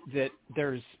know that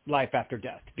there's life after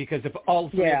death because of all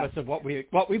three of us of what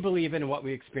we believe in and what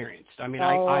we experienced. I mean,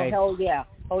 hell yeah,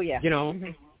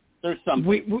 there's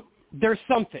something. There's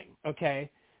something, okay.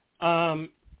 And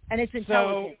it's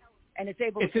intelligent, and it's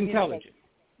able to communicate. Intelligent.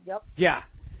 Yep. Yeah.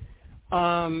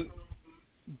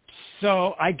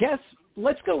 So I guess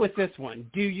let's go with this one.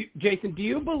 Jason, do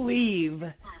you believe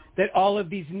that all of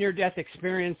these near-death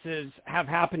experiences have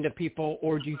happened to people,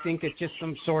 or do you think it's just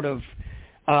some sort of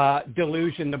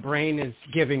delusion the brain is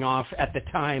giving off at the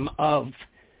time of,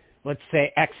 let's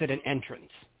say, exit and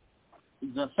entrance?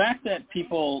 The fact that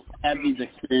people have these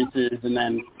experiences and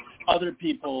then other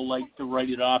people like to write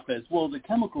it off as, well, the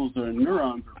chemicals or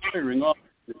neurons are firing off.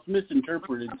 It's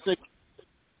misinterpreted.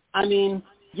 I mean,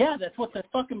 yeah, that's what the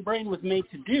fucking brain was made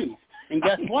to do. And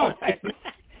guess what? It's made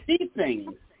to see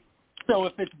things. So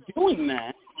if it's doing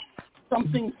that,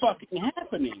 something's fucking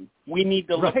happening. We need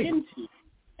to look into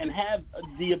and have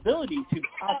the ability to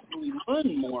possibly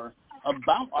learn more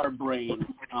about our brain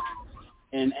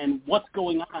and what's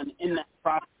going on in that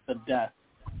process of death.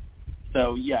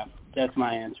 So, yeah, that's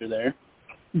my answer there.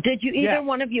 Did you either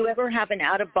one of you ever have an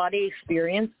out-of-body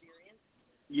experience?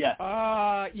 Yes.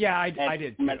 Yeah, I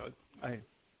did.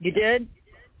 You did?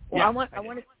 Well, yeah, I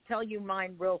want to tell you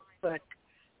mine real quick.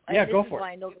 Yeah, go for it.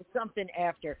 I know there's something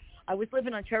after. I was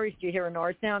living on Cherry Street here in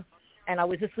Norristown, and I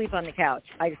was asleep on the couch.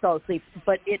 I fell asleep,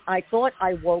 but I thought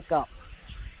I woke up.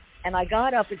 And I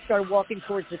got up and started walking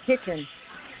towards the kitchen,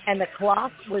 and the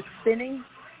clock was spinning.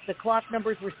 The clock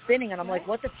numbers were spinning, and I'm like,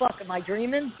 what the fuck? Am I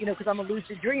dreaming? Because I'm a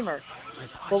lucid dreamer.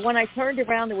 But when I turned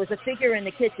around, there was a figure in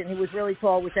the kitchen who was really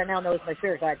tall, which I now know is my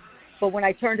spirit guide. But when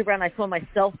I turned around, I saw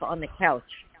myself on the couch,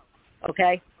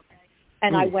 okay?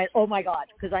 And I went, oh, my God,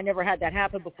 because I never had that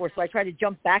happen before. So I tried to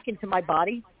jump back into my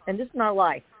body, and this is not a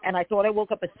lie. And I thought I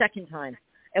woke up a second time.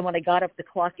 And when I got up, the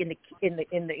clock in the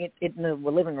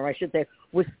living room, I should say,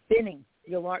 was spinning.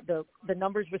 The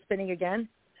numbers were spinning again.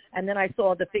 And then I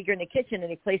saw the figure in the kitchen, and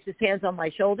he placed his hands on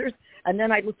my shoulders. And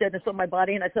then I looked at and saw my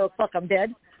body, and I said, oh, fuck, I'm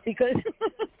dead. Because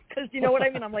you know what I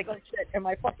mean? I'm like, oh, shit, am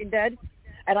I fucking dead?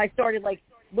 And I started, like,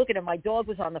 looking at my dog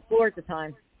was on the floor at the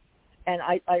time. And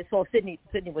I saw Sydney.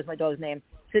 Sydney was my dog's name.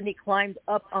 Sydney climbed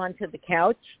up onto the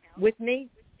couch with me,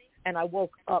 and I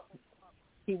woke up.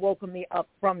 He woke me up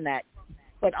from that.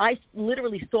 But I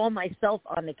literally saw myself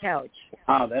on the couch.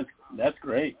 Oh, that's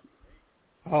great.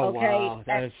 Oh, okay? wow.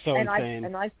 That is so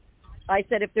insane. I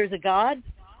said, if there's a God,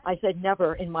 I said,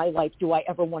 never in my life do I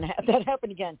ever want to have that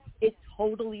happen again. It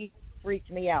totally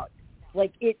freaked me out.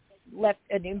 Like, it left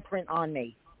an imprint on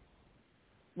me.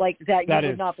 Like, that you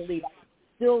would not believe. I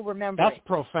still remember That's it.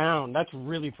 profound. That's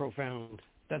really profound.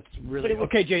 That's really... But it was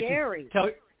okay, Jason. scary.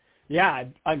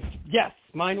 Yes,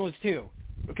 mine was too.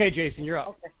 Okay, Jason, you're up.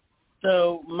 Okay.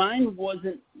 So mine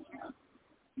wasn't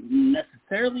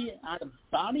necessarily out of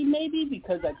body, maybe,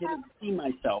 because I didn't see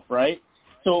myself, right?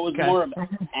 So it was more of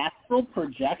an astral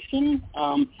projection.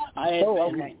 I had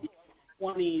been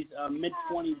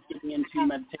mid-20s getting into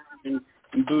meditation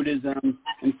and Buddhism,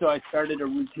 and so I started a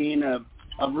routine of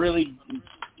really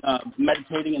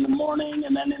meditating in the morning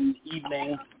and then in the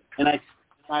evening. And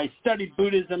I studied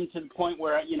Buddhism to the point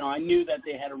where, I knew that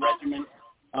they had a regimen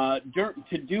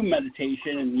to do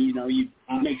meditation, and, you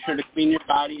make sure to clean your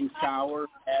body and shower,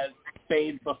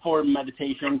 bathe before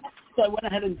meditation. So I went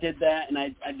ahead and did that, and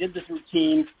I did this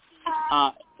routine.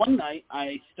 One night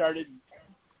I started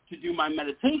to do my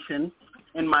meditation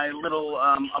in my little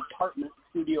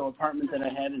studio apartment that I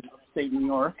had in upstate New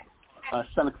York,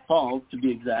 Seneca Falls to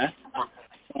be exact.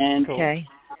 And I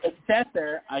sat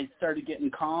there, I started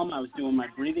getting calm. I was doing my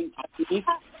breathing technique,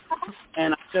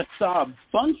 and I just saw a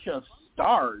bunch of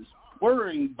stars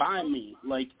whirring by me,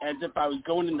 like as if I was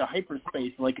going into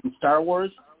hyperspace, like in Star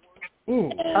Wars. Ooh.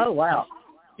 Oh, wow.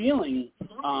 Feeling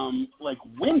like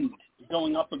wind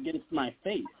going up against my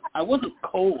face. I wasn't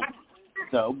cold,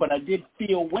 though, but I did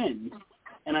feel wind,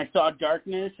 and I saw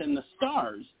darkness and the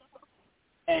stars,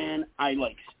 and I,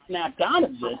 snapped out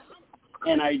of this,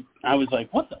 and I was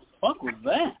like, what the fuck was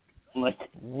that? Like,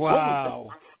 wow.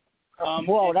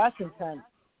 Whoa, that's intense.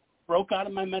 Broke out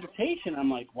of my meditation. I'm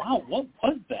like, wow, what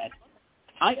was that?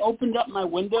 I opened up my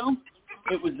window.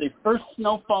 It was the first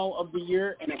snowfall of the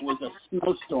year, and it was a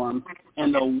snowstorm,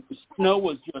 and the snow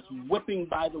was just whipping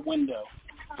by the window.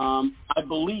 I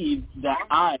believe that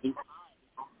I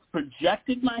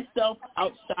projected myself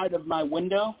outside of my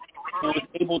window and was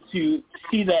able to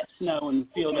see that snow and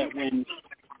feel that wind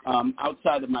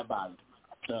outside of my body.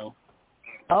 So.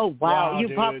 Oh, wow. You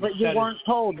weren't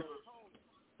told.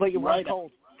 But you weren't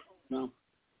told. No.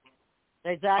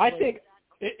 Exactly. I think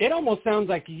it almost sounds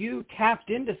like you tapped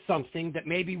into something that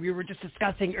maybe we were just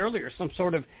discussing earlier, some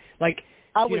sort of, I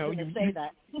was going to say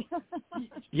that.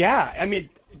 Yeah. I mean,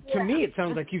 to me, it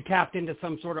sounds like you tapped into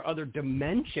some sort of other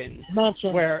dimension.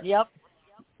 Where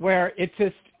it's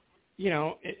just,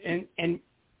 and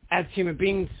as human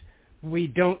beings, we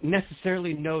don't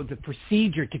necessarily know the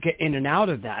procedure to get in and out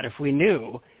of that. If we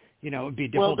knew, it would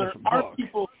be a whole different book. Well, there are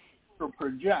people who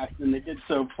project, and they did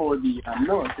so for the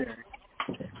military.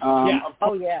 Of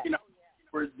course,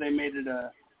 where they made it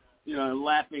a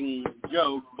laughing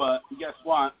joke, but guess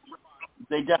what?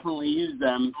 They definitely used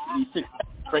them. The success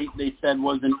rate, they said,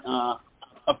 wasn't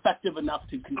effective enough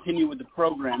to continue with the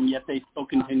program, yet they still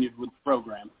continued with the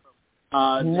program.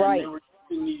 They were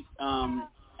using these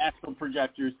astral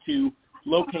projectors to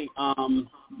locate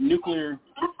nuclear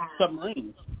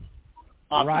submarines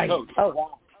off the coast. Oh,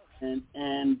 wow.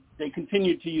 And they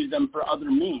continued to use them for other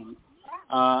means.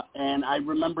 And I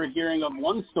remember hearing of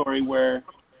one story where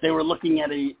they were looking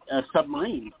at a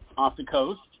submarine off the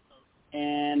coast,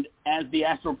 and as the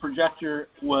astral projector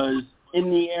was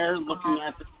in the air looking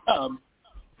at the sub,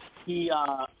 he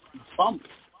bumped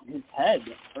his head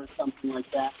or something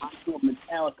like that onto a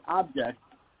metallic object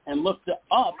and looked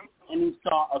up, and he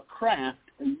saw a craft,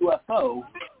 a UFO,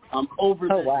 over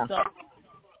the sub,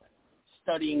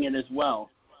 studying it as well.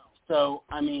 So,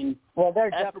 I mean... Well, they're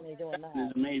definitely doing that.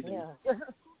 Is amazing. Yeah.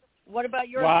 What about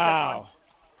yours? Wow.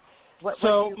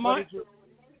 So mine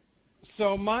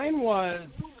was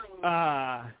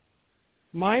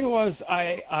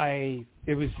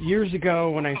it was years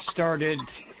ago when I started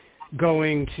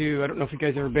going to, I don't know if you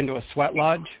guys have ever been to a sweat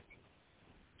lodge.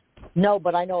 No,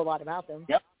 but I know a lot about them.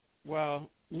 Yep. Well,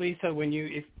 Lisa, when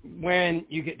you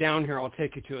get down here, I'll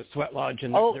take you to a sweat lodge,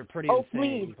 and they're pretty insane.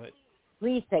 Please. But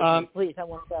please take me. Please, I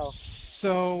want to go.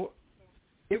 So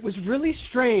it was really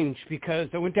strange because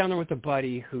I went down there with a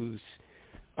buddy who's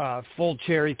full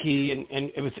Cherokee,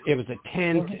 and it was a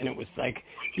tent, and it was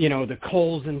the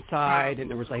coals inside, and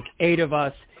there was 8 of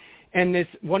us, and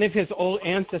one of his old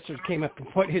ancestors came up and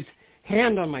put his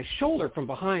hand on my shoulder from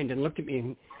behind and looked at me,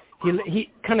 and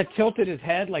he kind of tilted his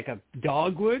head like a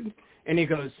dog would, and he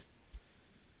goes,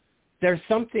 "There's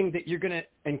something that you're going to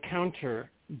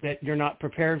encounter that you're not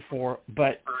prepared for,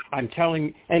 but I'm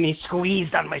telling," and he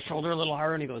squeezed on my shoulder a little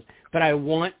harder, and he goes, "But I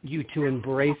want you to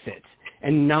embrace it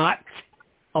and not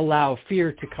allow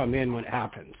fear to come in when it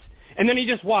happens." And then he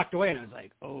just walked away, and I was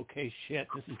like, okay, shit,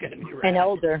 this is going to be rad. An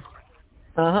elder.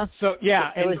 Uh-huh. So,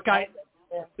 yeah, and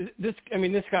this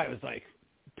guy was like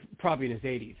probably in his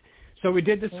 80s. So we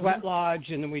did the sweat lodge,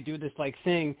 and then we do this like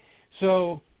thing.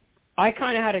 So I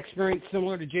kind of had experience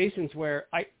similar to Jason's, where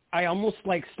I almost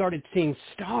like started seeing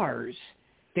stars,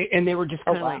 they were just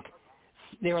kind of like,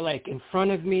 they were like in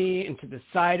front of me and to the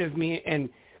side of me,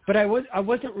 but I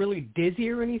wasn't really dizzy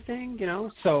or anything, you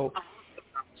know. So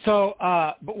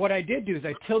but what I did do is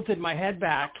I tilted my head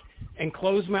back and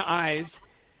closed my eyes,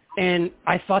 and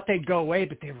I thought they'd go away,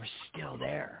 but they were still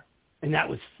there, and that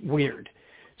was weird.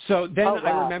 So then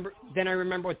I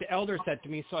remember what the elder said to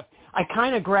me. So I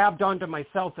kind of grabbed onto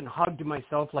myself and hugged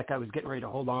myself like I was getting ready to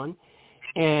hold on.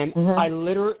 And I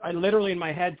literally in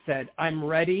my head said, "I'm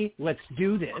ready. Let's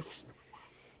do this."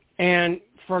 And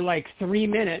for like 3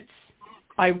 minutes,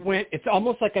 it's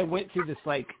almost like I went through this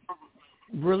like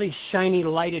really shiny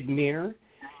lighted mirror.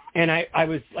 And I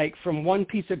was like from one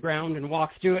piece of ground and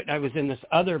walked through it. And I was in this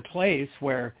other place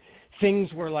where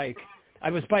things were like, I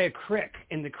was by a creek,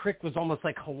 and the creek was almost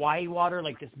like Hawaii water,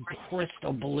 like this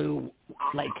crystal blue,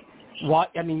 like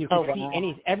I mean, you could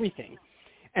see everything.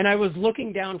 And I was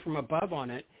looking down from above on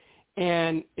it,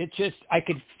 and it just, I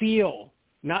could feel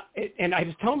and I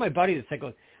was telling my buddy this,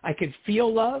 I could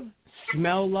feel love,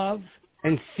 smell love,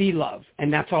 and see love,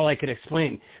 and that's all I could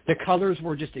explain. The colors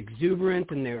were just exuberant,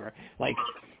 and they were like,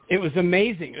 it was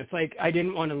amazing. It's like I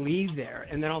didn't want to leave there,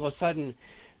 and then all of a sudden,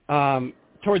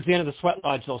 towards the end of the sweat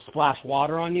lodge, they'll splash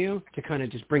water on you to kind of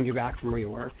just bring you back from where you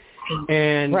were.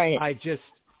 And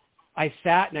I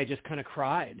sat and I just kind of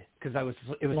cried because it was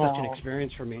such an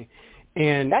experience for me.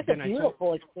 And that's a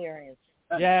beautiful experience.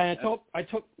 Yeah, I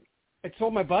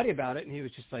told my buddy about it, and he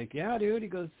was just like, "Yeah, dude." He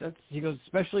goes,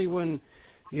 especially when,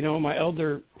 you know, my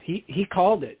elder, he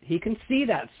called it. He can see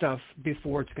that stuff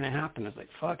before it's going to happen. I was like,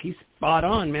 "Fuck, he's spot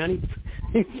on, man.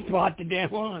 He's spot the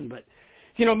damn on." But,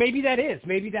 you know, maybe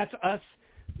that's us.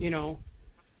 You know,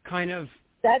 kind of.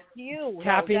 That's you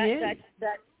tapping in.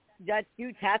 That's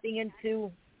you tapping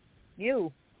into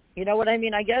you. You know what I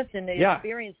mean? I guess in the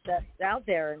experience that's out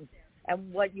there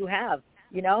and what you have.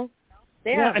 You know.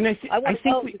 Yeah, and I want to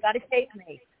know. You got to take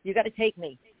me. You got to take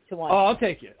me to one. Oh, I'll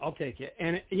take you.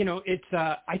 And you know, it's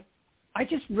I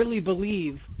just really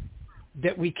believe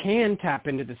that we can tap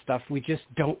into this stuff. We just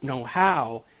don't know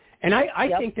how. And I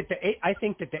think that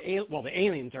the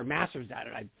aliens are masters at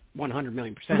it. 100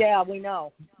 million %. Yeah, we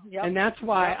know. Yep. And that's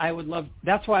why I would love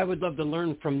to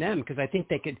learn from them, because I think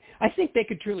they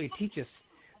could truly teach us.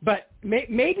 But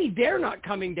maybe they're not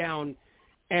coming down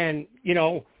and, you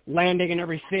know, landing in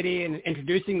every city and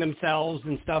introducing themselves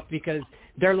and stuff, because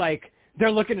they're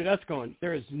looking at us going,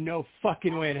 there is no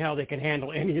fucking way in hell they can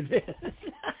handle any of this.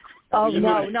 Oh,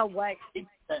 no way. Can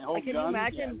you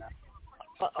imagine?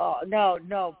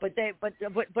 No.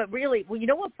 But really, well, you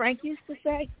know what Frank used to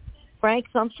say? Frank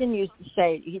Sumption used to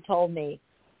say, he told me,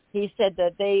 he said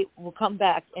that they will come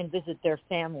back and visit their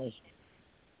families.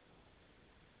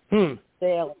 You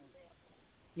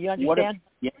understand?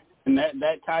 Yeah, and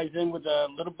that ties in with a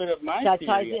little bit of my theory. That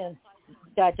ties in.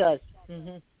 That does.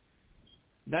 Mm-hmm.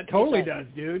 That totally does,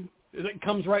 dude. It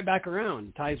comes right back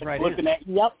around. Ties right in. Looking at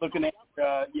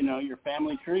you know, your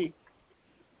family tree.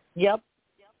 Yep.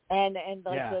 And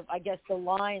like I guess the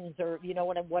lines, or you know,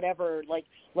 whatever like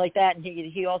that. And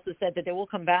he also said that they will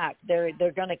come back. They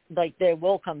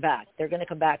will come back. They're gonna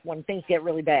come back when things get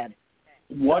really bad.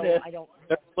 What if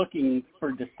they're looking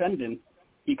for descendants,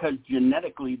 because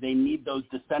genetically they need those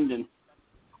descendants'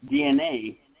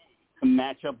 DNA to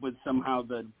match up with somehow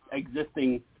the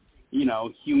existing, you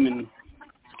know, human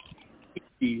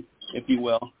species, if you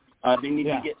will. They need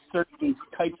to get certain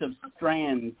types of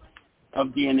strands of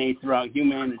DNA throughout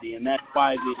humanity, and that's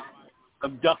why the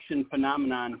abduction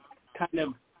phenomenon kind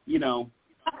of, you know,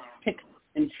 picks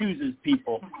and chooses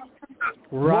people.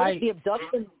 Right. The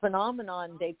abduction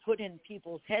phenomenon they put in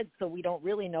people's heads, so we don't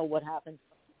really know what happened.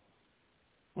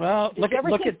 Well, look at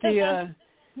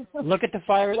the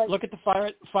Fire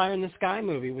in the Sky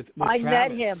movie with I Travis.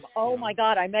 met him. Oh my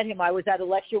God, I met him. I was at a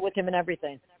lecture with him and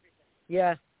everything.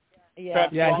 Yeah.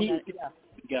 Yep.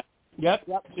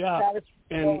 Travis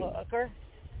Walker,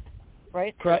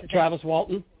 right? Travis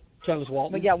Walton.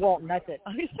 But yeah, Walton. That's it.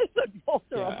 I said Walter.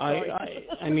 Yeah,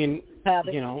 I mean,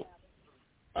 you know,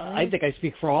 I think I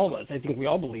speak for all of us. I think we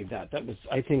all believe that.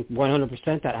 I think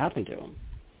 100% that happened to him.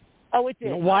 Oh, it did.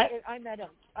 You know, why? I met him,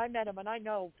 and I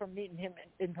know from meeting him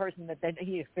in person that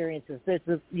he experiences this.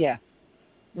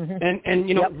 Mm-hmm. And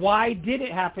you know, why did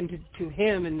it happen to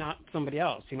him and not somebody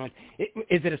else? You know,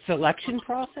 is it a selection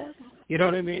process? You know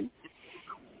what I mean?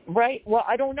 Right. Well,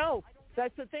 I don't know.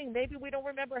 That's the thing. Maybe we don't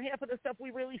remember half of the stuff we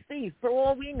really see. For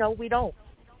all we know, we don't.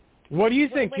 What do you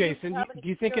think, Jason? have an Do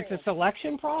you think it's a experience.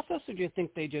 selection process, or do you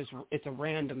think it's a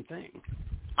random thing?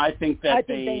 I think that I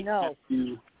think they know. have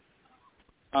to.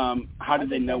 How do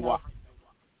they know why?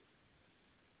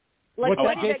 Like, What's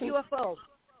why that, did that Jason? UFO?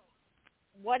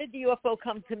 Why did the UFO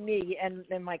come to me and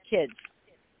my kids?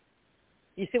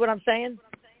 You see what I'm saying?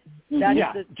 That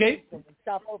Yeah. is the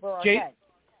stuff over our head.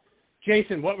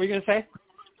 Jason, what were you going to say?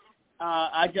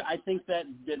 I think that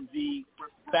the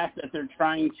fact that they're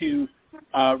trying to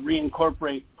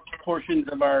reincorporate portions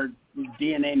of our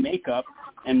DNA makeup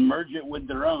and merge it with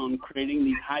their own, creating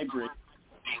these hybrids.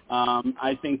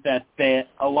 I think that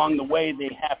along the way they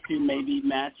have to maybe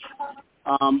match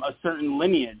a certain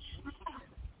lineage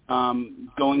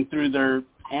going through their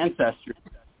ancestors.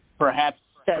 Perhaps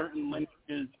certain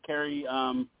lineages carry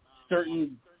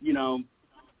certain,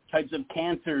 types of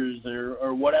cancers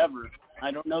or whatever. I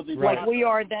don't know the Like we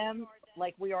are them,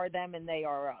 and they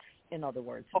are us. In other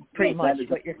words, pretty much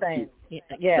what you're saying.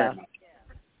 Yeah,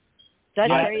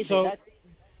 that's crazy.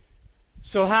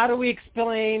 So how do we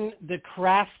explain the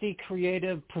crafty,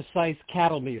 creative, precise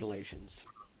cattle mutilations?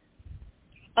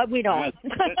 We don't.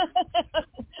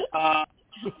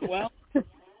 Well,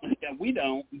 yeah, we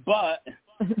don't. But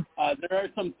there are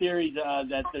some theories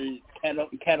that the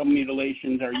cattle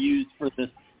mutilations are used for this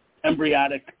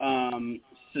embryonic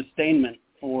sustainment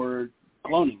for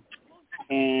cloning.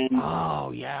 And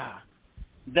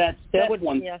that's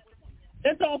one. Yeah.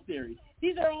 That's all theories.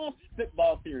 These are all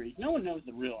spitball theories. No one knows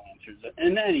the real answers.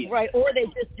 And right, or they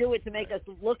just do it to make us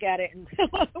look at it, and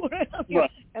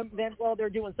and then they're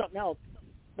doing something else.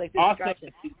 Like also,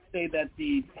 they say that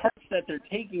the parts that they're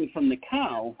taking from the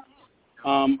cow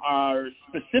are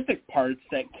specific parts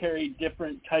that carry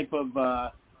different type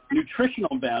of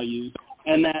nutritional values,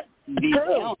 and that these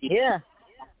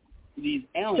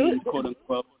aliens, quote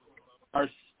unquote, are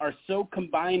so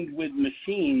combined with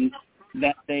machines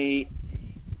that they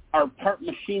are part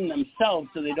machine themselves,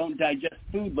 so they don't digest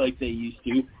food like they used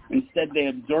to. Instead, they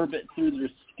absorb it through their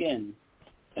skin,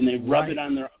 and they rub it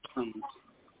on their arms.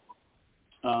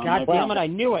 God damn it! I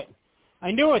knew it.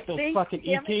 Those fucking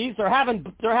ETs. They're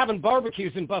having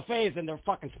barbecues and buffets in their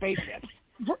fucking spaceships.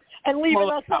 And leaving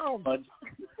us home. They're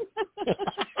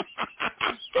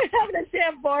having a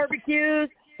damn barbecues.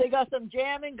 They got some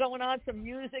jamming going on, some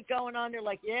music going on. They're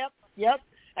like, yep.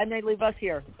 And they leave us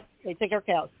here. They take our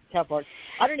cow parts.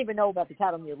 I don't even know about the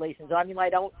cattle mutilations. I mean,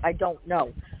 I don't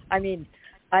know. I mean,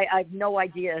 I have no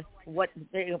idea what.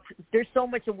 There's so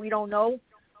much that we don't know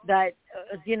that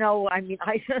I mean,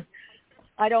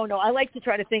 I don't know. I like to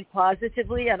try to think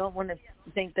positively. I don't want to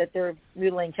think that they're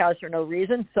mutilating cows for no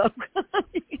reason. So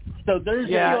there's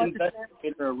an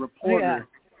investigator, a reporter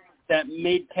that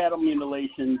made cattle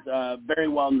mutilations very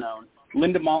well known,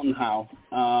 Linda Moulton Howe,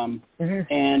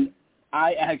 and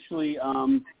I actually,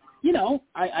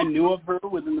 I knew of her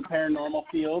within the paranormal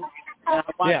field. And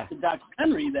I watched the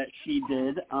documentary that she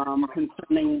did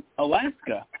concerning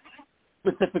Alaska,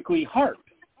 specifically HAARP,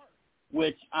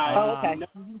 which I know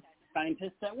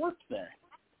scientists that worked there.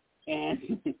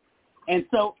 And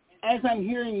so as I'm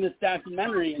hearing this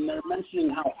documentary and they're mentioning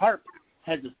how HAARP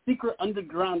has a secret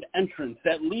underground entrance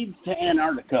that leads to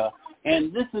Antarctica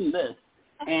and this,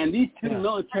 and these two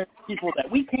military people that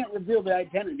we can't reveal the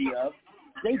identity of,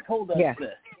 they told us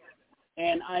this.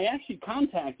 And I actually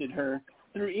contacted her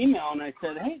through email, and I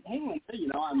said, hey,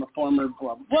 Linda, I'm a former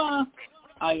blah, blah, blah.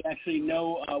 I actually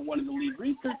know one of the lead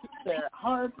researchers there at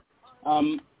HAARP.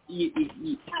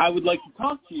 I would like to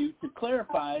talk to you to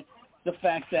clarify the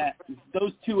fact that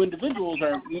those two individuals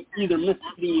are either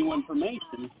misleading you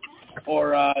information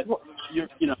or you're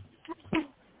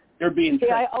being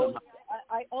tricked. I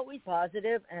always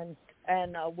positive and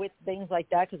with things like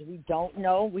that because we don't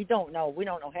know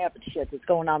half the shit that's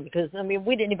going on because I mean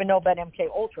we didn't even know about MK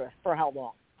Ultra for how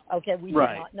long. Okay, we did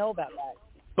not know about that.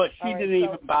 But she didn't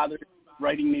even bother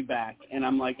writing me back, and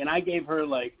I'm like, and I gave her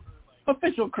like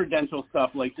official credential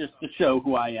stuff, like just to show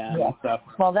who I am and stuff.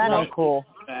 Well, that's not cool.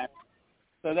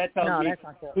 So that tells me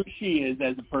who she is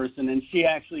as a person, and she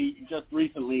actually just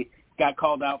recently got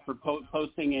called out for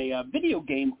posting a video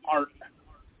game art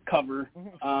cover.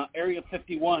 Area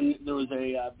 51, there was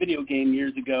a video game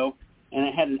years ago, and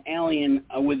it had an alien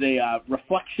with a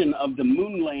reflection of the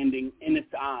moon landing in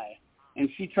its eye, and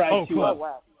she tried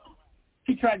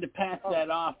she tried to pass that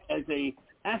off as a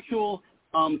actual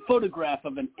photograph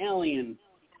of an alien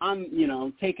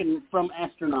taken from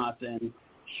astronauts, and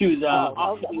she was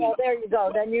well, there you go.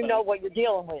 Then you know what you're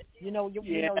dealing with. You know you're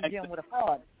dealing with a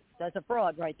fraud. That's a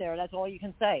fraud right there. That's all you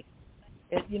can say.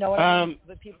 You know what I mean?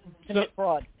 But people commit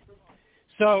fraud.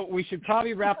 So we should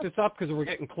probably wrap this up because we're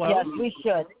getting close. Yes, we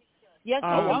should. Yes,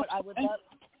 I would love.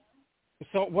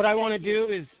 So what I want to do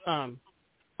is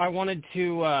I wanted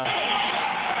to.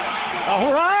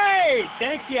 All right,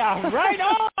 thank you. Right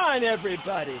on,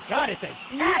 everybody. God, it's a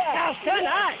packed house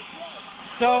tonight.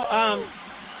 So,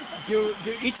 do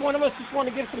each one of us just want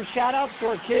to give some shout-outs to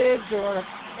our kids or?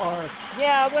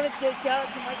 Yeah, I want to give shout out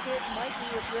to my kid,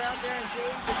 Mikey, if you're out there, and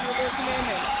James, if you're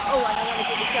listening. And I want to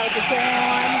give a shout out to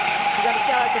Dawn. We got a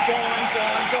shout out to Dawn.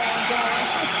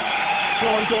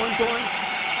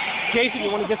 Jason,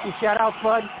 you want to get some shout-outs,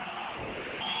 bud?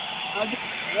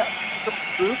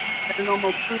 Group,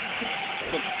 Paranormal Group,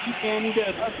 and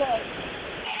Okay.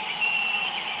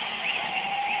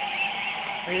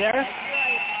 Are you there?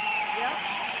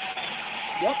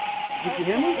 Yep. Did you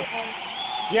hear me?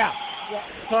 Yeah.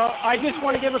 So I just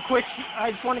want to give a quick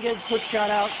shout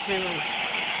out to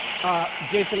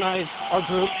Jason and our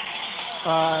group,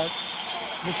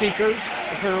 the Seekers,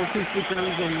 the Paranormal Truth Seekers,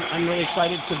 and I'm really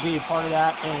excited to be a part of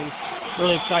that, and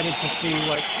really excited to see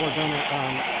what we're going to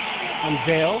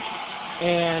unveil.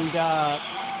 And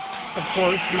of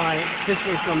course, my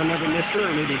sister from another Mister,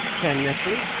 or maybe 10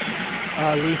 Misters,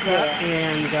 Lisa,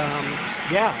 and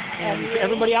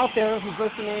everybody out there who's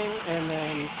listening, and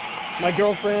then my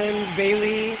girlfriend,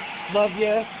 Bailey, love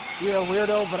you. You're a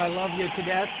weirdo, but I love you to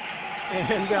death.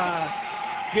 And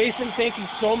Jason, thank you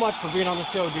so much for being on the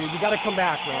show, dude. You got to come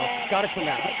back, bro. Got to come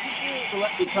back. To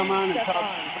let me come on and talk.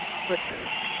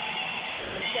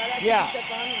 Shout out Yeah. to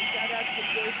Stefan and shout out to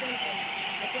Jason. And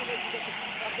I can't wait to get the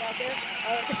fuck out there.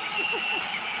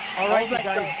 All right, you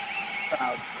guys.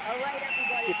 Proud. All right,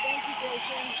 everybody. Thank you,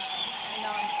 Jason. And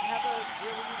have a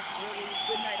really, really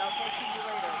good night. I'll talk to you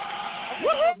later.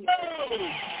 Woohoo!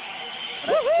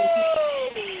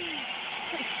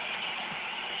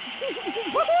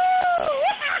 Woohoo!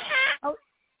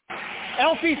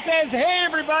 Elfie says, hey,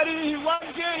 everybody, he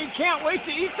loves you and he can't wait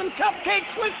to eat some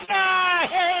cupcakes with you.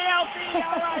 Hey, Elfie,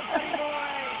 all right, buddy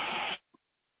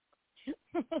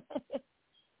boy.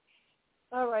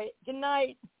 All right. Good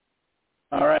night.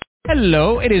 All right.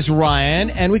 Hello, it is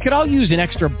Ryan, and we could all use an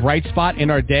extra bright spot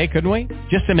in our day, couldn't we?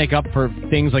 Just to make up for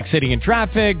things like sitting in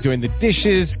traffic, doing the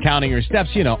dishes, counting your steps,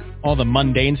 all the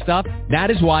mundane stuff. That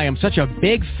is why I'm such a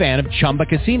big fan of Chumba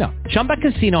Casino. Chumba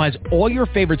Casino has all your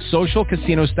favorite social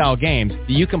casino-style games that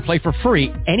you can play for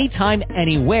free anytime,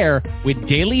 anywhere with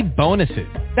daily bonuses.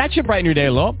 That should brighten your day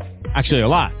a little. Actually, a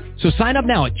lot. So sign up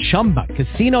now at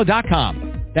ChumbaCasino.com.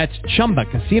 That's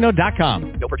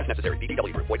ChumbaCasino.com. No purchase necessary.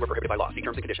 VGW Group. Void where prohibited by law. See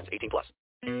terms and conditions. 18+.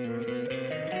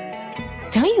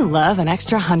 Don't you love an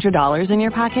extra $100 in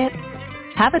your pocket?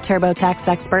 Have a TurboTax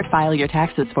expert file your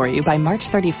taxes for you by March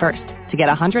 31st to get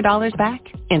 $100 back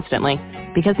instantly.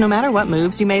 Because no matter what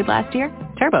moves you made last year,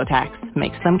 TurboTax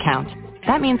makes them count.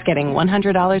 That means getting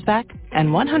 $100 back and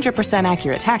 100%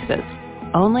 accurate taxes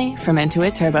only from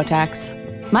Intuit TurboTax.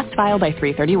 Must file by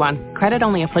 3/31. Credit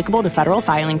only applicable to federal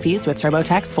filing fees with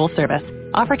TurboTax full service.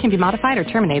 Offer can be modified or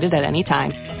terminated at any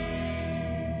time.